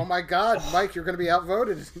movie. Oh my god, Mike, you're going to be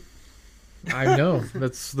outvoted. I know.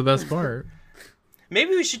 That's the best part. Maybe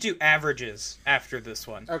we should do averages after this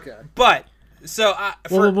one. Okay. But, so...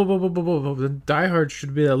 Whoa. The Die Hard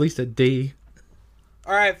should be at least a D.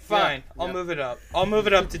 Alright, fine. Yeah. I'll move it up. I'll move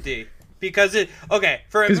it up to D. Because it... Okay,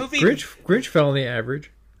 for a movie... Grinch fell in the average.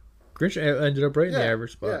 Grinch ended up right in the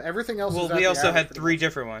average spot. Yeah, everything else Well, is at we the also average had 3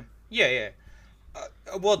 different ones. Yeah.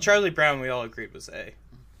 Well, Charlie Brown, we all agreed was A.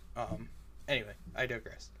 Anyway, I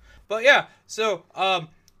digress. But yeah, so,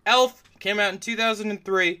 Elf came out in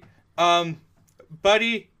 2003.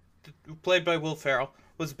 Buddy, played by Will Ferrell,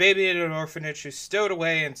 was a baby in an orphanage who stowed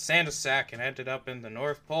away in Santa's sack and ended up in the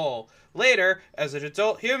North Pole. Later, as an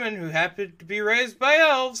adult human who happened to be raised by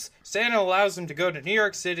elves, Santa allows him to go to New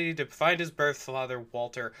York City to find his birth father,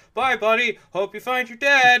 Walter. Bye, buddy. Hope you find your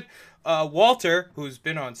dad. Walter, who's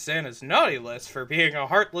been on Santa's naughty list for being a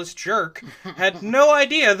heartless jerk, had no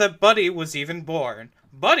idea that Buddy was even born.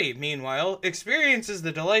 Buddy, meanwhile, experiences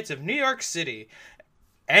the delights of New York City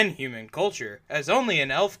and human culture, as only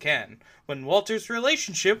an elf can. When Walter's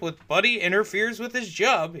relationship with Buddy interferes with his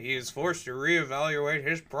job, he is forced to reevaluate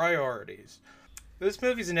his priorities. This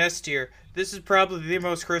movie's an S tier. This is probably the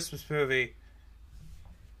most Christmas movie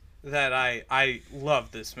that I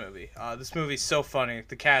love this movie. This movie's so funny.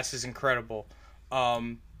 The cast is incredible.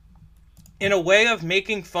 In a way of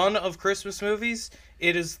making fun of Christmas movies,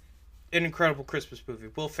 it is an incredible Christmas movie.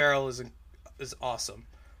 Will Ferrell is awesome.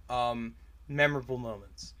 Memorable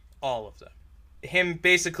moments. All of them. Him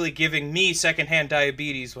basically giving me secondhand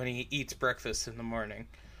diabetes when he eats breakfast in the morning.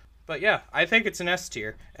 But yeah, I think it's an S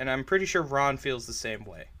tier, and I'm pretty sure Ron feels the same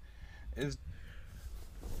way.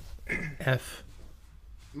 F.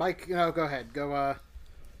 Mike, go ahead. Go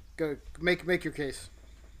make your case.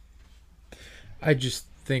 I just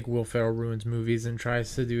think Will Ferrell ruins movies and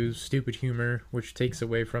tries to do stupid humor, which takes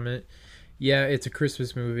away from it. Yeah, it's a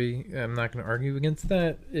Christmas movie. I'm not going to argue against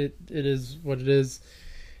that. It is what it is.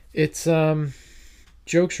 It's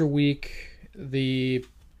jokes are weak. I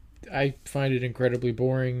find it incredibly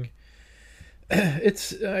boring.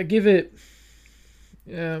 I'll give it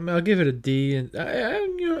a D, and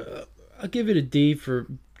I'll give it a D for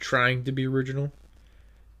trying to be original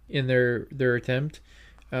in their attempt.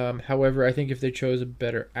 However, I think if they chose a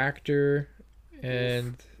better actor,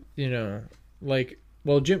 and I read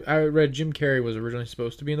Jim Carrey was originally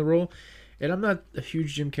supposed to be in the role, and I'm not a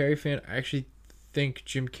huge Jim Carrey fan. I actually think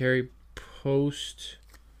Jim Carrey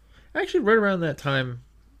right around that time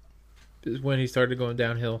is when he started going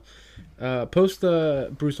downhill. Post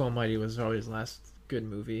Bruce Almighty was always his last good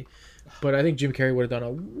movie, but I think Jim Carrey would have done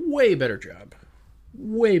a way better job.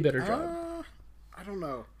 Way better job. I don't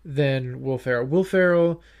know. Than Will Ferrell. Will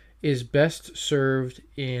Ferrell is best served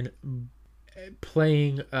in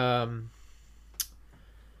playing partner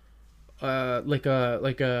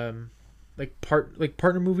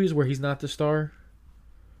movies where he's not the star.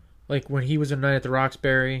 Like when he was in Night at the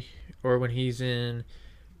Roxbury, or when he's in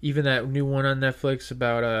even that new one on Netflix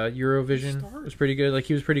about Eurovision. It was pretty good. Like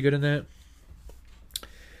he was pretty good in that.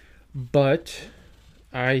 But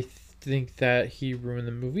I think that he ruined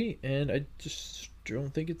the movie, and I just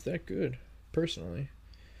don't think it's that good, personally.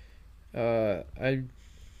 That's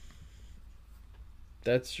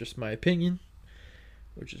just my opinion,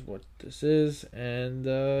 which is what this is,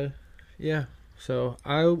 and yeah. So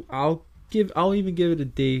I'll even give it a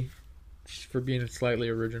D for being slightly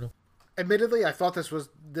original. Admittedly, I thought this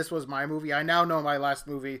was my movie. I now know my last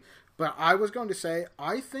movie, but I was going to say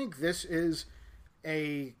I think this is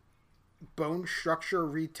a bone structure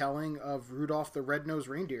retelling of Rudolph the Red-Nosed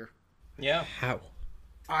Reindeer. Yeah. How?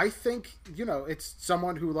 I think, it's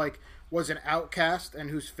someone who like was an outcast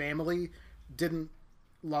and whose family didn't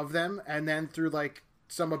love them, and then through like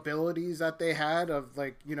some abilities that they had of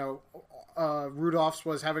like, Rudolph's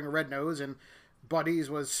was having a red nose and Buddy's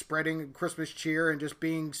was spreading Christmas cheer and just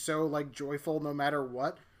being so like joyful no matter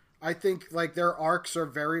what. I think like their arcs are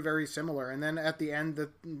very, very similar, and then at the end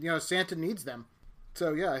Santa needs them.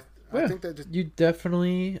 So yeah, I think that you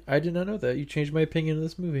definitely. I did not know that. You changed my opinion of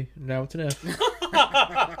this movie. Now it's an F.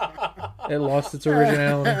 It lost its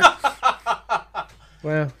originality.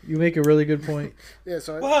 Wow, you make a really good point. Yeah.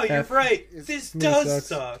 So wow, you're right. This does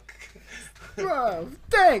suck. Wow,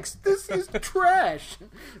 thanks. This is trash.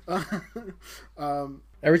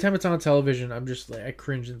 Every time it's on television, I'm just like I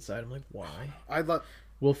cringe inside. I'm like, why? I love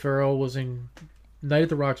Will Ferrell was in Night at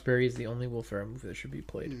the Roxbury is the only Will Ferrell movie that should be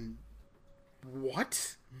played.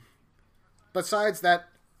 What? Besides that,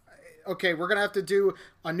 okay, we're gonna have to do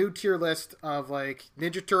a new tier list of like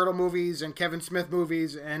Ninja Turtle movies and Kevin Smith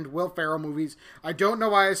movies and Will Ferrell movies. I don't know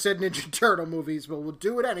why I said Ninja Turtle movies, but we'll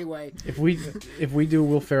do it anyway. If we do a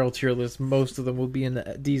Will Ferrell tier list, most of them will be in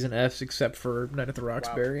the D's and F's, except for Night at the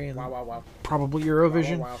Roxbury and wow. probably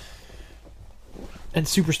Eurovision Wow. and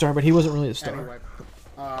Superstar, but he wasn't really a star. Anyway,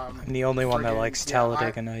 I'm the only one that likes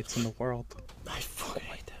Talladega Nights in the world. I fucking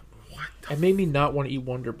hate that movie. It made me not want to eat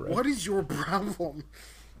Wonder Bread. What is your problem?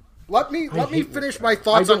 Let me finish my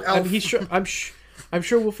thoughts on Elf. I'm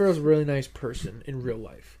sure Will Ferrell's a really nice person in real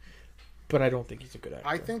life, but I don't think he's a good actor.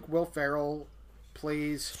 I think Will Ferrell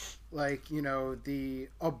plays like the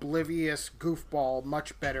oblivious goofball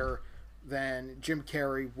much better than Jim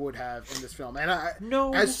Carrey would have in this film. And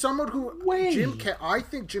as someone who I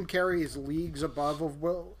think Jim Carrey is leagues above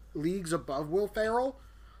Will Ferrell,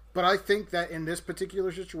 but I think that in this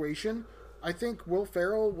particular situation, I think Will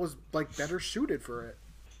Ferrell was like better suited for it.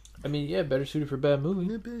 I mean, yeah, better suited for a bad movie.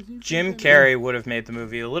 Jim Carrey would have made the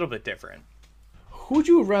movie a little bit different. Who would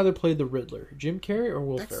you have rather played the Riddler, Jim Carrey or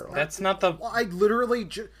Will Ferrell? That's not the. Well, I literally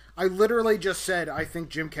just said I think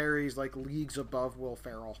Jim Carrey is like leagues above Will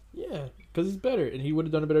Ferrell. Yeah, because he's better, and he would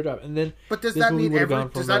have done a better job. And then, but does that mean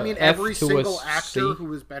every single actor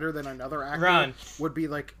who is better than another actor would be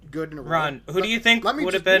like good in a role? Who do you think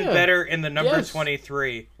would have been better in the number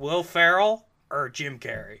 23? Will Ferrell or Jim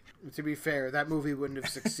Carrey? To be fair, that movie wouldn't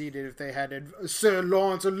have succeeded if they had Sir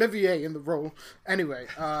Laurence Olivier in the role. Anyway,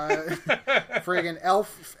 friggin'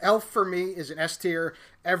 Elf for me is an S tier.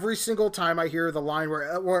 Every single time I hear the line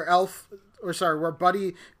where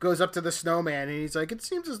Buddy goes up to the snowman and he's like, "It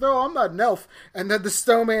seems as though I'm not an elf," and then the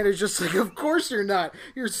snowman is just like, "Of course you're not.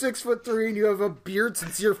 You're 6'3" and you have a beard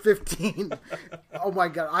since you're 15." Oh my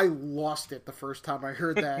god, I lost it the first time I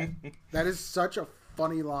heard that. That is such a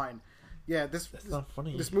funny line. Yeah, that's not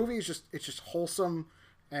funny. This movie is just wholesome,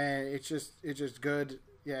 and it's just good.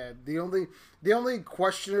 Yeah, the only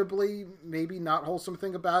questionably maybe not wholesome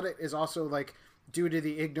thing about it is also like due to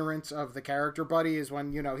the ignorance of the character Buddy is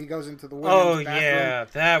when he goes into the women's bathroom. Yeah,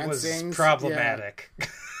 that was sings. problematic.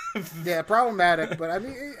 Yeah, problematic, but I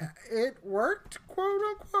mean it worked, quote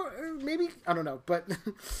unquote. Maybe I don't know, but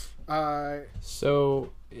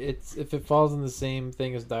so if it falls in the same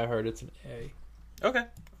thing as Die Hard, it's an A. Okay,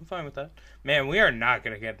 I'm fine with that. Man, we are not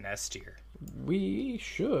going to get an S tier. We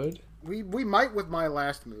should. We might with my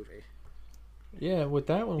last movie. Yeah, with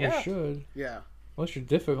that one we should. Yeah. Unless you're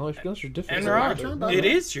difficult. And Ron, it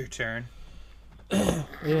is your turn.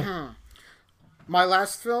 Yeah. My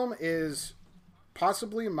last film is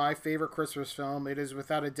possibly my favorite Christmas film. It is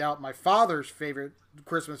without a doubt my father's favorite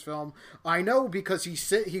Christmas film. I know because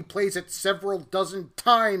he plays it several dozen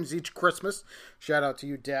times each Christmas. Shout out to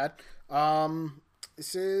you, Dad.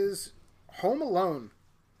 This is Home Alone.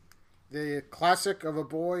 The classic of a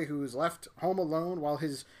boy who's left home alone while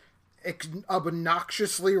his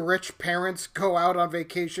obnoxiously rich parents go out on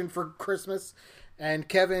vacation for Christmas, and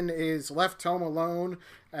Kevin is left home alone,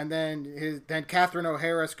 and then Catherine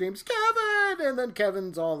O'Hara screams, "Kevin!" And then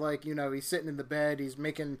Kevin's all like, he's sitting in the bed, he's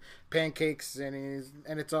making pancakes, and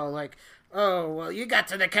it's all like, "Oh, well, you got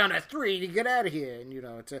to the count of 3 to get out of here."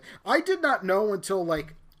 And I did not know until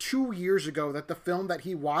like 2 years ago that the film that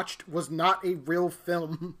he watched was not a real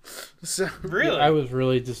film. So Really? I was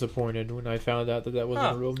really disappointed when I found out that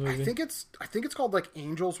wasn't a real movie. I think it's called like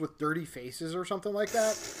Angels with Dirty Faces or something like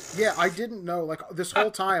that. Yeah, I didn't know. Like this whole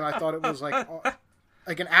time, I thought it was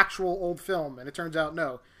like an actual old film, and it turns out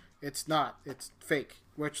no, it's not. It's fake.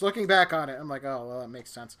 Which, looking back on it, I'm like, oh well, that makes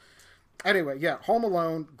sense. Anyway, yeah, Home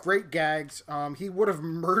Alone, great gags. He would have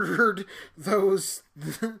murdered those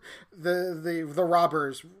the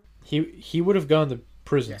robbers. He would have gone to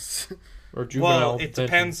prison. Yes. Or juvenile. Well, it detention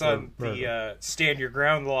depends for on murder. the stand your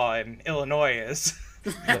ground law in Illinois is.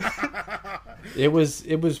 It was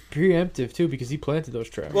preemptive too because he planted those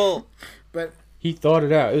traps. Well, But he thought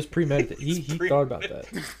it out. It was premeditated. He thought about that.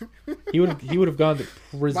 He would have gone to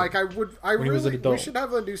prison. Mike, we should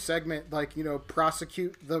have a new segment, like,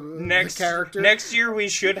 prosecute the character. Next year we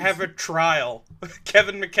should have a trial.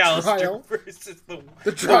 Kevin McAllister Trial? versus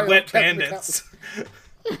the trial Wet of Kevin Bandits.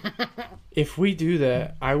 If we do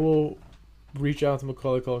that, I will reach out to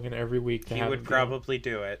Macaulay Culkin every week to He have would him probably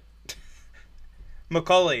do it.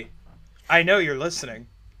 Macaulay, I know you're listening.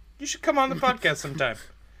 You should come on the podcast sometime.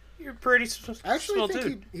 You're a pretty I actually swell think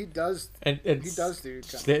dude. he does. And He does do.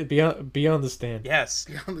 be on the stand. Yes.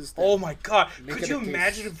 Beyond this Oh my god. Make Could it you a case.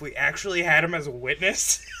 imagine if we actually had him as a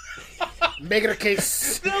witness? Make it a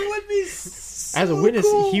case. That would be so As a witness,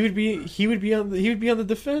 cool. he would be on the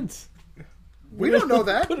defense. We don't know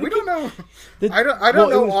that. We don't know. The- I don't well,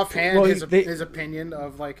 it know was- offhand well, his opinion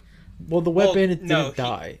of like. Well, the Wet Well, Bandit no, didn't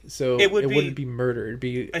die, so it it, would be wouldn't be murder. It'd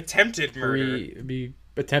be attempted murder. it'd be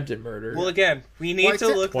attempted murder. Well, again, we need Well, I to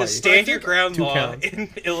think- look the Twice. stand I your think- ground 2 law counts. in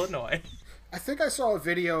Illinois. I think I saw a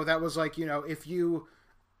video that was like, if you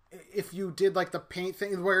did like the paint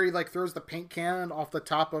thing where he like throws the paint can off the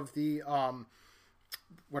top of the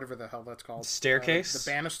whatever the hell that's called, Staircase? the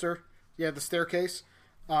banister, yeah, the staircase.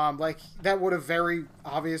 Like that would have very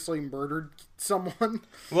obviously murdered someone.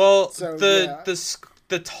 Well, So,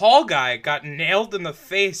 the tall guy got nailed in the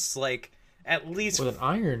face like at least with an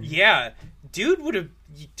iron. yeah. Dude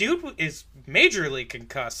is majorly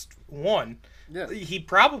concussed. One. Yeah. He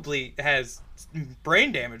probably has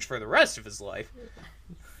brain damage for the rest of his life.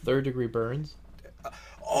 3rd-degree burns.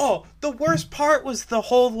 Oh, the worst part was the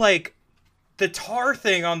whole like the tar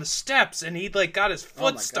thing on the steps, and he like got his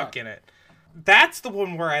foot my stuck God. in it. That's the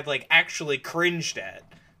one where I like actually cringed at,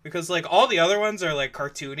 because like all the other ones are like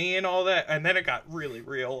cartoony and all that, and then it got really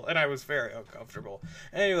real, and I was very uncomfortable.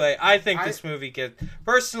 Anyway, I think this movie gets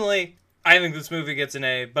an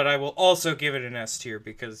A, but I will also give it an S tier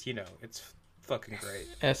because it's fucking great.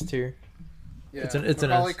 S tier. Yeah, It's an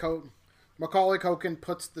Macaulay S. Macaulay Culkin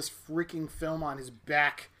puts this freaking film on his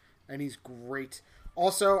back, and he's great.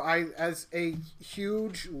 Also, as a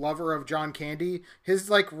huge lover of John Candy, his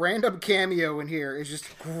like random cameo in here is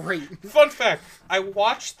just great. Fun fact, I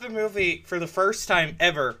watched the movie for the first time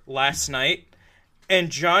ever last night, and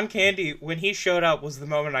John Candy, when he showed up, was the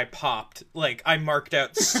moment I popped. Like, I marked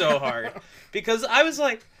out so hard. Because I was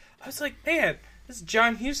like, man, this is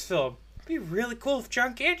John Hughes film. It'd be really cool if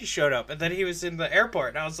John Candy showed up. And then he was in the airport,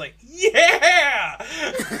 and I was like, yeah!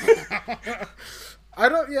 I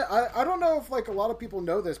don't know if like a lot of people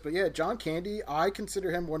know this, but yeah, John Candy, I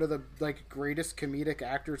consider him one of the like greatest comedic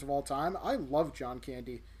actors of all time. I love John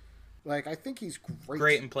Candy. Like, I think he's great.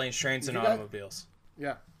 Great in Planes, Trains, and You guys- Automobiles.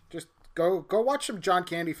 Yeah, just go watch some John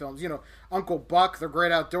Candy films. Uncle Buck, The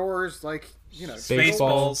Great Outdoors, like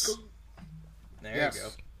Spaceballs. There Yes. you go.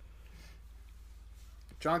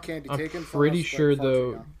 John Candy. I'm taken from pretty us, like, sure far too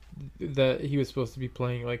though young. that he was supposed to be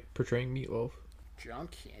playing like portraying Meatloaf. John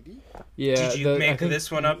Candy. Yeah. Did you I make think-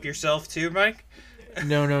 this one up yourself too, Mike?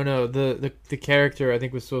 No. The character I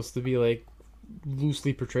think was supposed to be like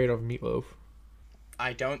loosely portrayed of Meatloaf.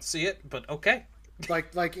 I don't see it, but okay.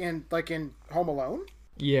 like in Home Alone.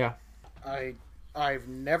 Yeah. I've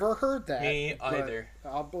never heard that. Me but either.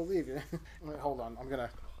 I'll believe you. Wait, hold on, I'm gonna.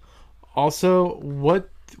 Also, what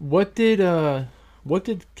did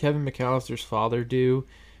Kevin McAllister's father do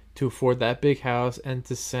to afford that big house and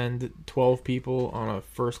to send 12 people on a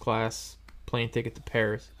first class plane ticket to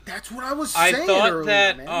Paris? That's what I was I saying thought earlier,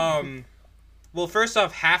 that man. well, first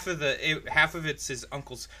off, half of it's his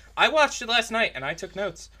uncle's. I watched it last night and I took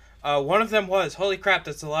notes. One of them was, holy crap,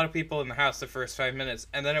 that's a lot of people in the house the first 5 minutes.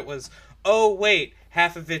 And then it was, oh, wait,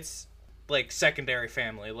 half of it's, like, secondary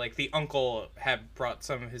family. Like, the uncle had brought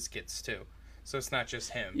some of his kids, too. So it's not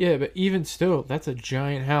just him. Yeah, but even still, that's a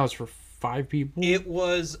giant house for 5 people. It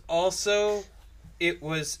was also... It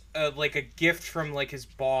was like a gift from like his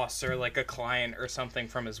boss or like a client or something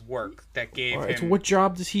from his work that gave him. So what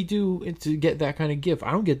job does he do to get that kind of gift?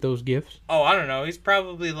 I don't get those gifts. Oh, I don't know. He's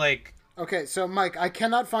probably like... Okay, so Mike, I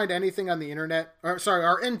cannot find anything on the internet. Or sorry,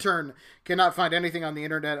 our intern cannot find anything on the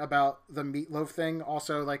internet about the meatloaf thing.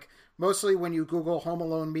 Also, like mostly when you Google Home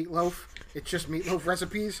Alone meatloaf, it's just meatloaf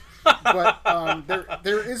recipes. But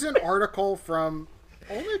there is an article from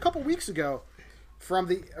only a couple weeks ago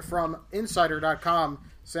from Insider.com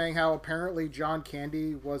saying how apparently John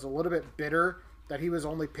Candy was a little bit bitter that he was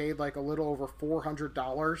only paid like a little over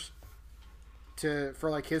 $400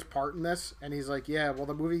 for like his part in this, and he's like, yeah, well,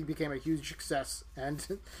 the movie became a huge success,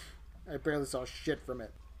 and I barely saw shit from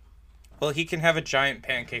it. Well, he can have a giant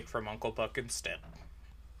pancake from Uncle Buck instead.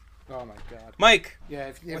 Oh my god, Mike.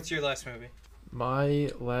 Yeah, what's your last movie?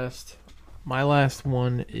 My last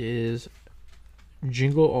one is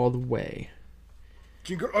Jingle All the Way.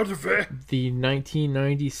 Jingle All the Way. The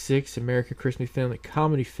 1996 American Christmas family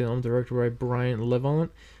comedy film directed by Brian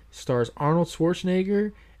Levant stars Arnold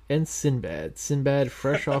Schwarzenegger and Sinbad. Sinbad,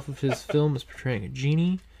 fresh off of his film, is portraying a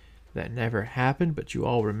genie. That never happened, but you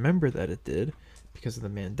all remember that it did because of the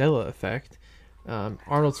Mandela effect.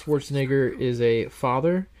 Arnold Schwarzenegger is a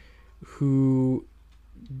father who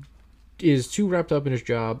is too wrapped up in his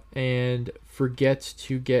job and forgets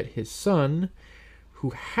to get his son, who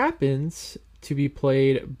happens to be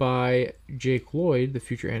played by Jake Lloyd, the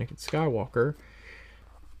future Anakin Skywalker,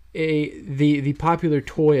 the popular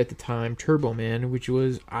toy at the time, Turbo Man, which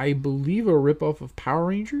was, I believe, a ripoff of Power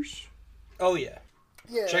Rangers. Oh yeah.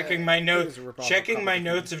 Yeah. Checking my notes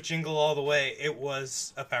of Jingle All the Way, it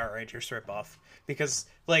was a Power Rangers ripoff because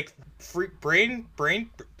like brain.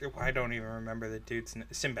 I don't even remember the dude's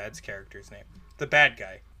Sinbad's character's name. The bad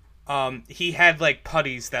guy. He had like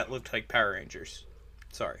putties that looked like Power Rangers.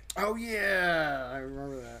 Sorry. Oh yeah, I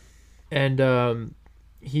remember that. And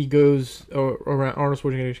he goes around. Arnold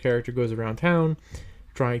Schwarzenegger's character goes around town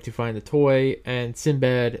trying to find the toy, and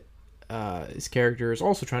Sinbad, his character, is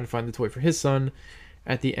also trying to find the toy for his son.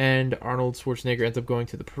 At the end, Arnold Schwarzenegger ends up going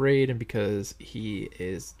to the parade, and because he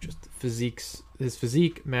is just his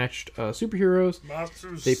physique matched superheroes,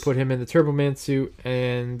 they put him in the Turbo Man suit,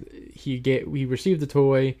 and he received the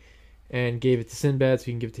toy and gave it to Sinbad so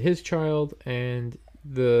he can give it to his child. And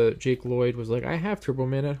the Jake Lloyd was like, I have Turbo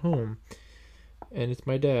Man at home, and it's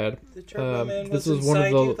my dad. The Turbo Man was inside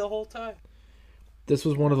you the whole time. This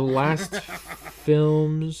was one of the last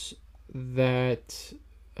films that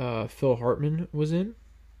Phil Hartman was in.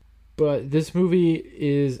 But this movie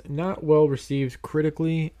is not well received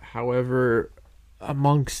critically. However,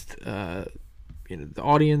 amongst the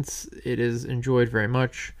audience, it is enjoyed very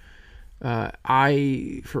much. For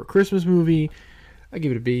a Christmas movie, I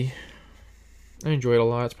give it a B. I enjoy it a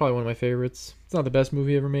lot. It's probably one of my favorites. It's not the best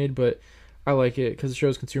movie ever made, but I like it because it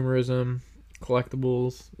shows consumerism,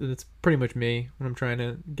 collectibles, and it's pretty much me when I'm trying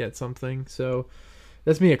to get something. So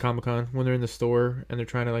that's me at Comic-Con when they're in the store and they're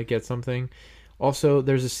trying to like get something. Also,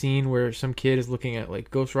 there's a scene where some kid is looking at like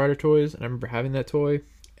Ghost Rider toys, and I remember having that toy.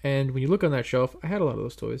 And when you look on that shelf, I had a lot of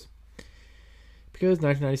those toys because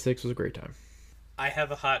 1996 was a great time. I have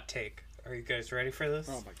a hot take. Are you guys ready for this?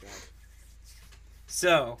 Oh my god.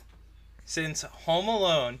 So, since Home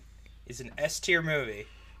Alone is an S-tier movie,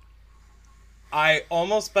 I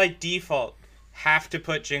almost by default have to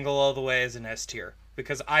put Jingle All the Way as an S-tier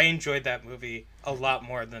because I enjoyed that movie a lot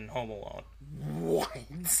more than Home Alone.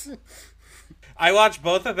 What? I watched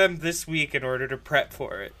both of them this week in order to prep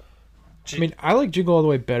for it. I mean, I like Jingle All the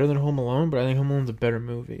Way better than Home Alone, but I think Home Alone's a better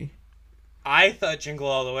movie. I thought Jingle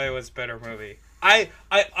All the Way was a better movie. I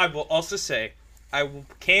will also say, I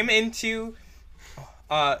came into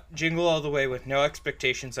Jingle All the Way with no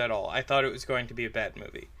expectations at all. I thought it was going to be a bad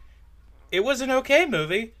movie. It was an okay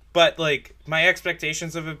movie, but like my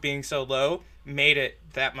expectations of it being so low made it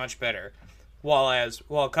that much better.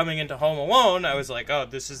 While coming into Home Alone, I was like, oh,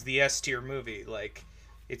 this is the S-tier movie. Like,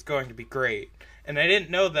 it's going to be great. And I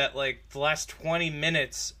didn't know that, like, the last 20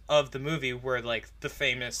 minutes of the movie were, like, the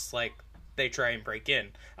famous, like, they try and break in.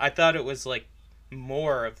 I thought it was, like,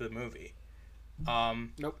 more of the movie.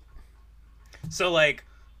 Nope. So, like,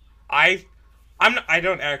 I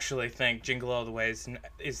don't actually think Jingle All the Way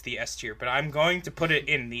is the S-tier, but I'm going to put it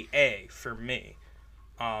in the A for me.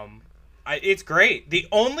 It's great. The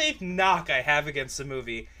only knock I have against the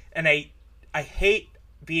movie, and I hate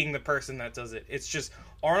being the person that does it. It's just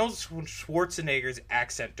Arnold Schwarzenegger's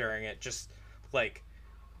accent during it. Just like,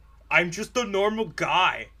 I'm just a normal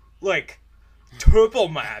guy. Like, Turbo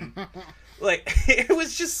Man. Like, it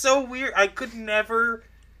was just so weird. I could never...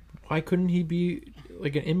 Why couldn't he be,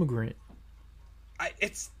 like, an immigrant?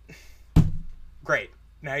 It's... Great.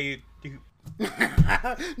 Now you...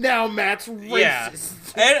 Now Matt's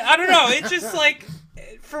racist. Yeah. And I don't know. It's just, like,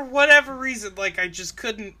 for whatever reason, like, I just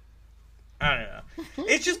couldn't... I don't know.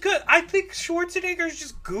 It's just good. I think Schwarzenegger's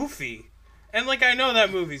just goofy. And, like, I know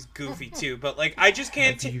that movie's goofy, too. But, like, I just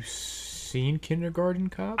can't... Have you seen Kindergarten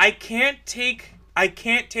Cop? I can't take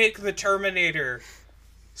the Terminator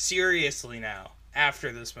seriously now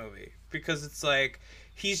after this movie, because it's like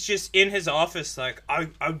he's just in his office like,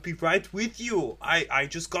 I'll be right with you. I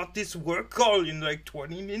just got this work call in like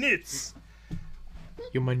 20 minutes.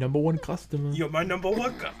 You're my number one customer. You're my number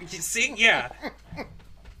one you see? Yeah.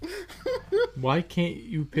 Why can't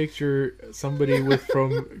you picture somebody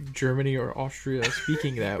from Germany or Austria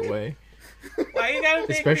speaking that way? Why you gotta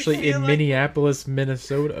make Especially me feel in like... Minneapolis,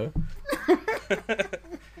 Minnesota,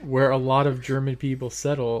 where a lot of German people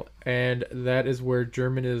settle, and that is where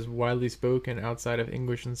German is widely spoken outside of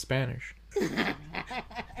English and Spanish.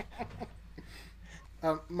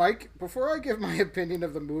 Mike, before I give my opinion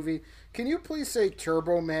of the movie, can you please say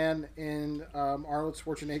Turbo Man in Arnold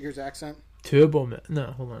Schwarzenegger's accent? Turbo Man. No,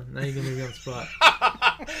 hold on. Now you're going to be on the spot.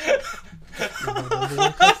 Turbo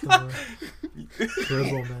Man.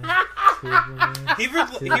 Turbo Man.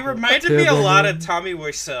 He reminded me a lot of Tommy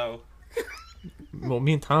Wiseau. Well,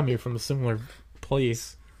 me and Tommy are from a similar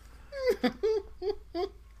place.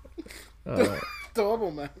 Turbo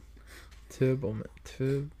Man. Turbo Man.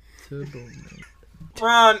 Turbo Man.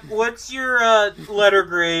 Ron, what's your letter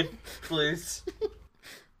grade, please?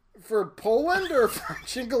 For Poland or for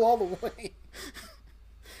Jingle All the Way?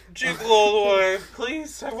 Jingle all the way,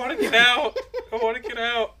 please. I want to get out.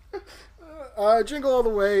 Jingle All the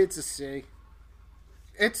Way, it's a C.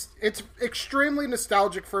 It's extremely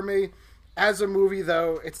nostalgic for me. As a movie,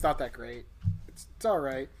 though, it's not that great. It's all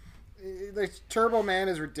right. Turbo Man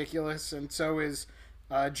is ridiculous, and so is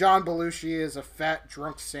John Belushi as a fat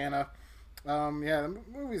drunk Santa. Yeah, the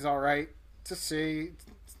movie's all right. It's a C.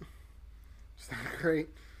 It's not great.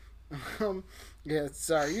 Yeah,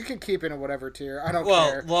 sorry. You can keep it in whatever tier. I don't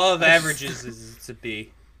care. Well, law of averages is it's a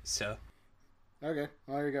B. So. Okay,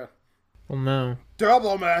 well, there you go. Well, no.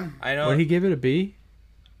 Turbo Man. I know. What, he gave it a B?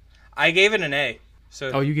 I gave it an A. So.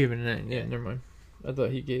 Oh, you gave it an A. Yeah, never mind. I thought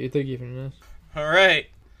he gave it an S. All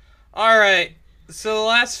right. So the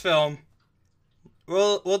last film.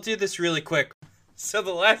 We'll do this really quick. So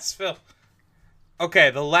the last film. Okay,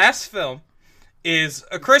 the last film is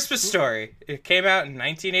A Christmas Story. It came out in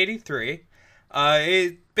 1983.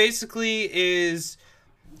 It basically is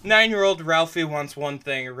 9-year-old Ralphie wants one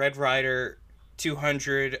thing: a Red Ryder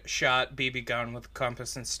 200 shot BB gun with a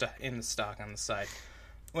compass in the stock on the side.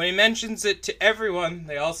 When he mentions it to everyone,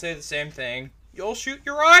 they all say the same thing: "You'll shoot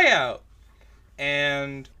your eye out."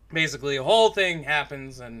 And basically, a whole thing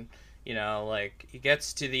happens, and like he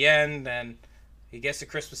gets to the end, and he gets to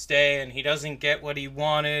Christmas Day, and he doesn't get what he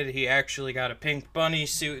wanted. He actually got a pink bunny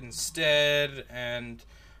suit instead, and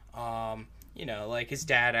like his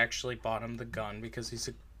dad actually bought him the gun because he's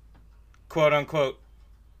a quote-unquote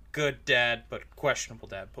good dad, but questionable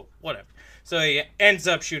dad, but whatever. So he ends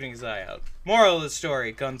up shooting his eye out. Moral of the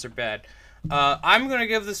story, guns are bad. I'm going to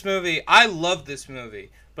give this movie... I love this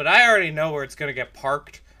movie, but I already know where it's going to get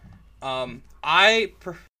parked. I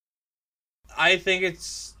think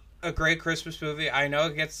it's a great Christmas movie. I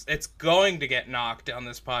know it's going to get knocked on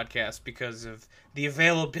this podcast because of the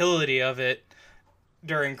availability of it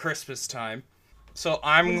during Christmas time. So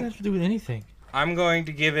What does that have to do with anything? I'm going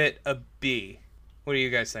to give it a B. What do you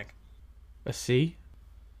guys think? A C?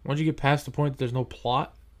 Once you get past the point that there's no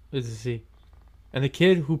plot, it's a C. And the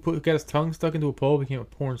kid who got his tongue stuck into a pole became a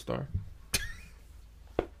porn star.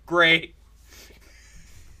 Great.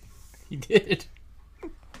 He did.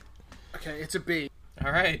 Okay, it's a B.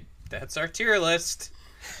 All right, that's our tier list.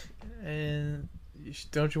 And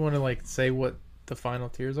don't you want to say what the final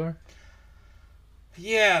tiers are?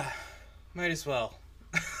 Yeah, might as well.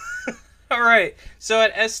 All right, so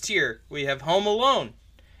at S tier, we have Home Alone.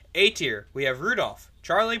 A tier, we have Rudolph,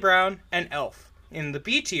 Charlie Brown, and Elf. In the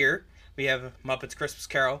B tier, we have Muppets Christmas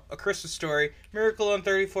Carol, A Christmas Story, Miracle on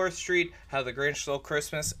 34th Street, How the Grinch Stole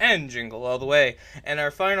Christmas, and Jingle All the Way. And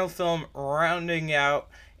our final film rounding out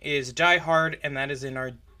is Die Hard, and that is in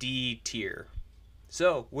our D tier.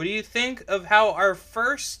 So, what do you think of how our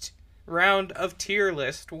first round of tier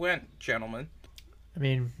list went, gentlemen? I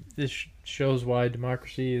mean, this shows why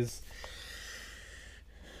democracy is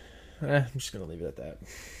I'm just gonna leave it at that.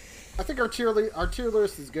 I think our tier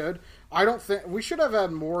list is good. I don't think we should have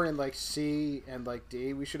had more in like C and like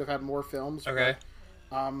D. We should have had more films. Okay.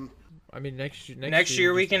 But, I mean, next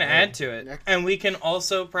year we can add to it, Next- and we can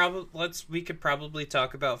also we could probably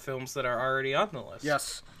talk about films that are already on the list.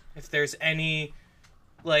 yes. If there's any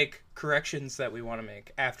like corrections that we want to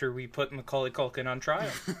make after we put Macaulay Culkin on trial.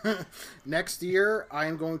 Next year, I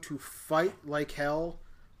am going to fight like hell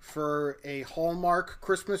for a Hallmark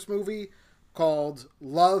Christmas movie called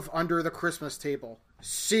Love Under the Christmas Table.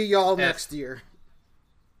 See y'all next year.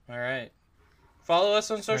 All right. Follow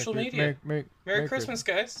us on social media. Merry Merry Christmas,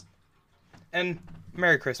 guys. And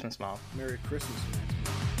Merry Christmas, Mom. Merry Christmas, man.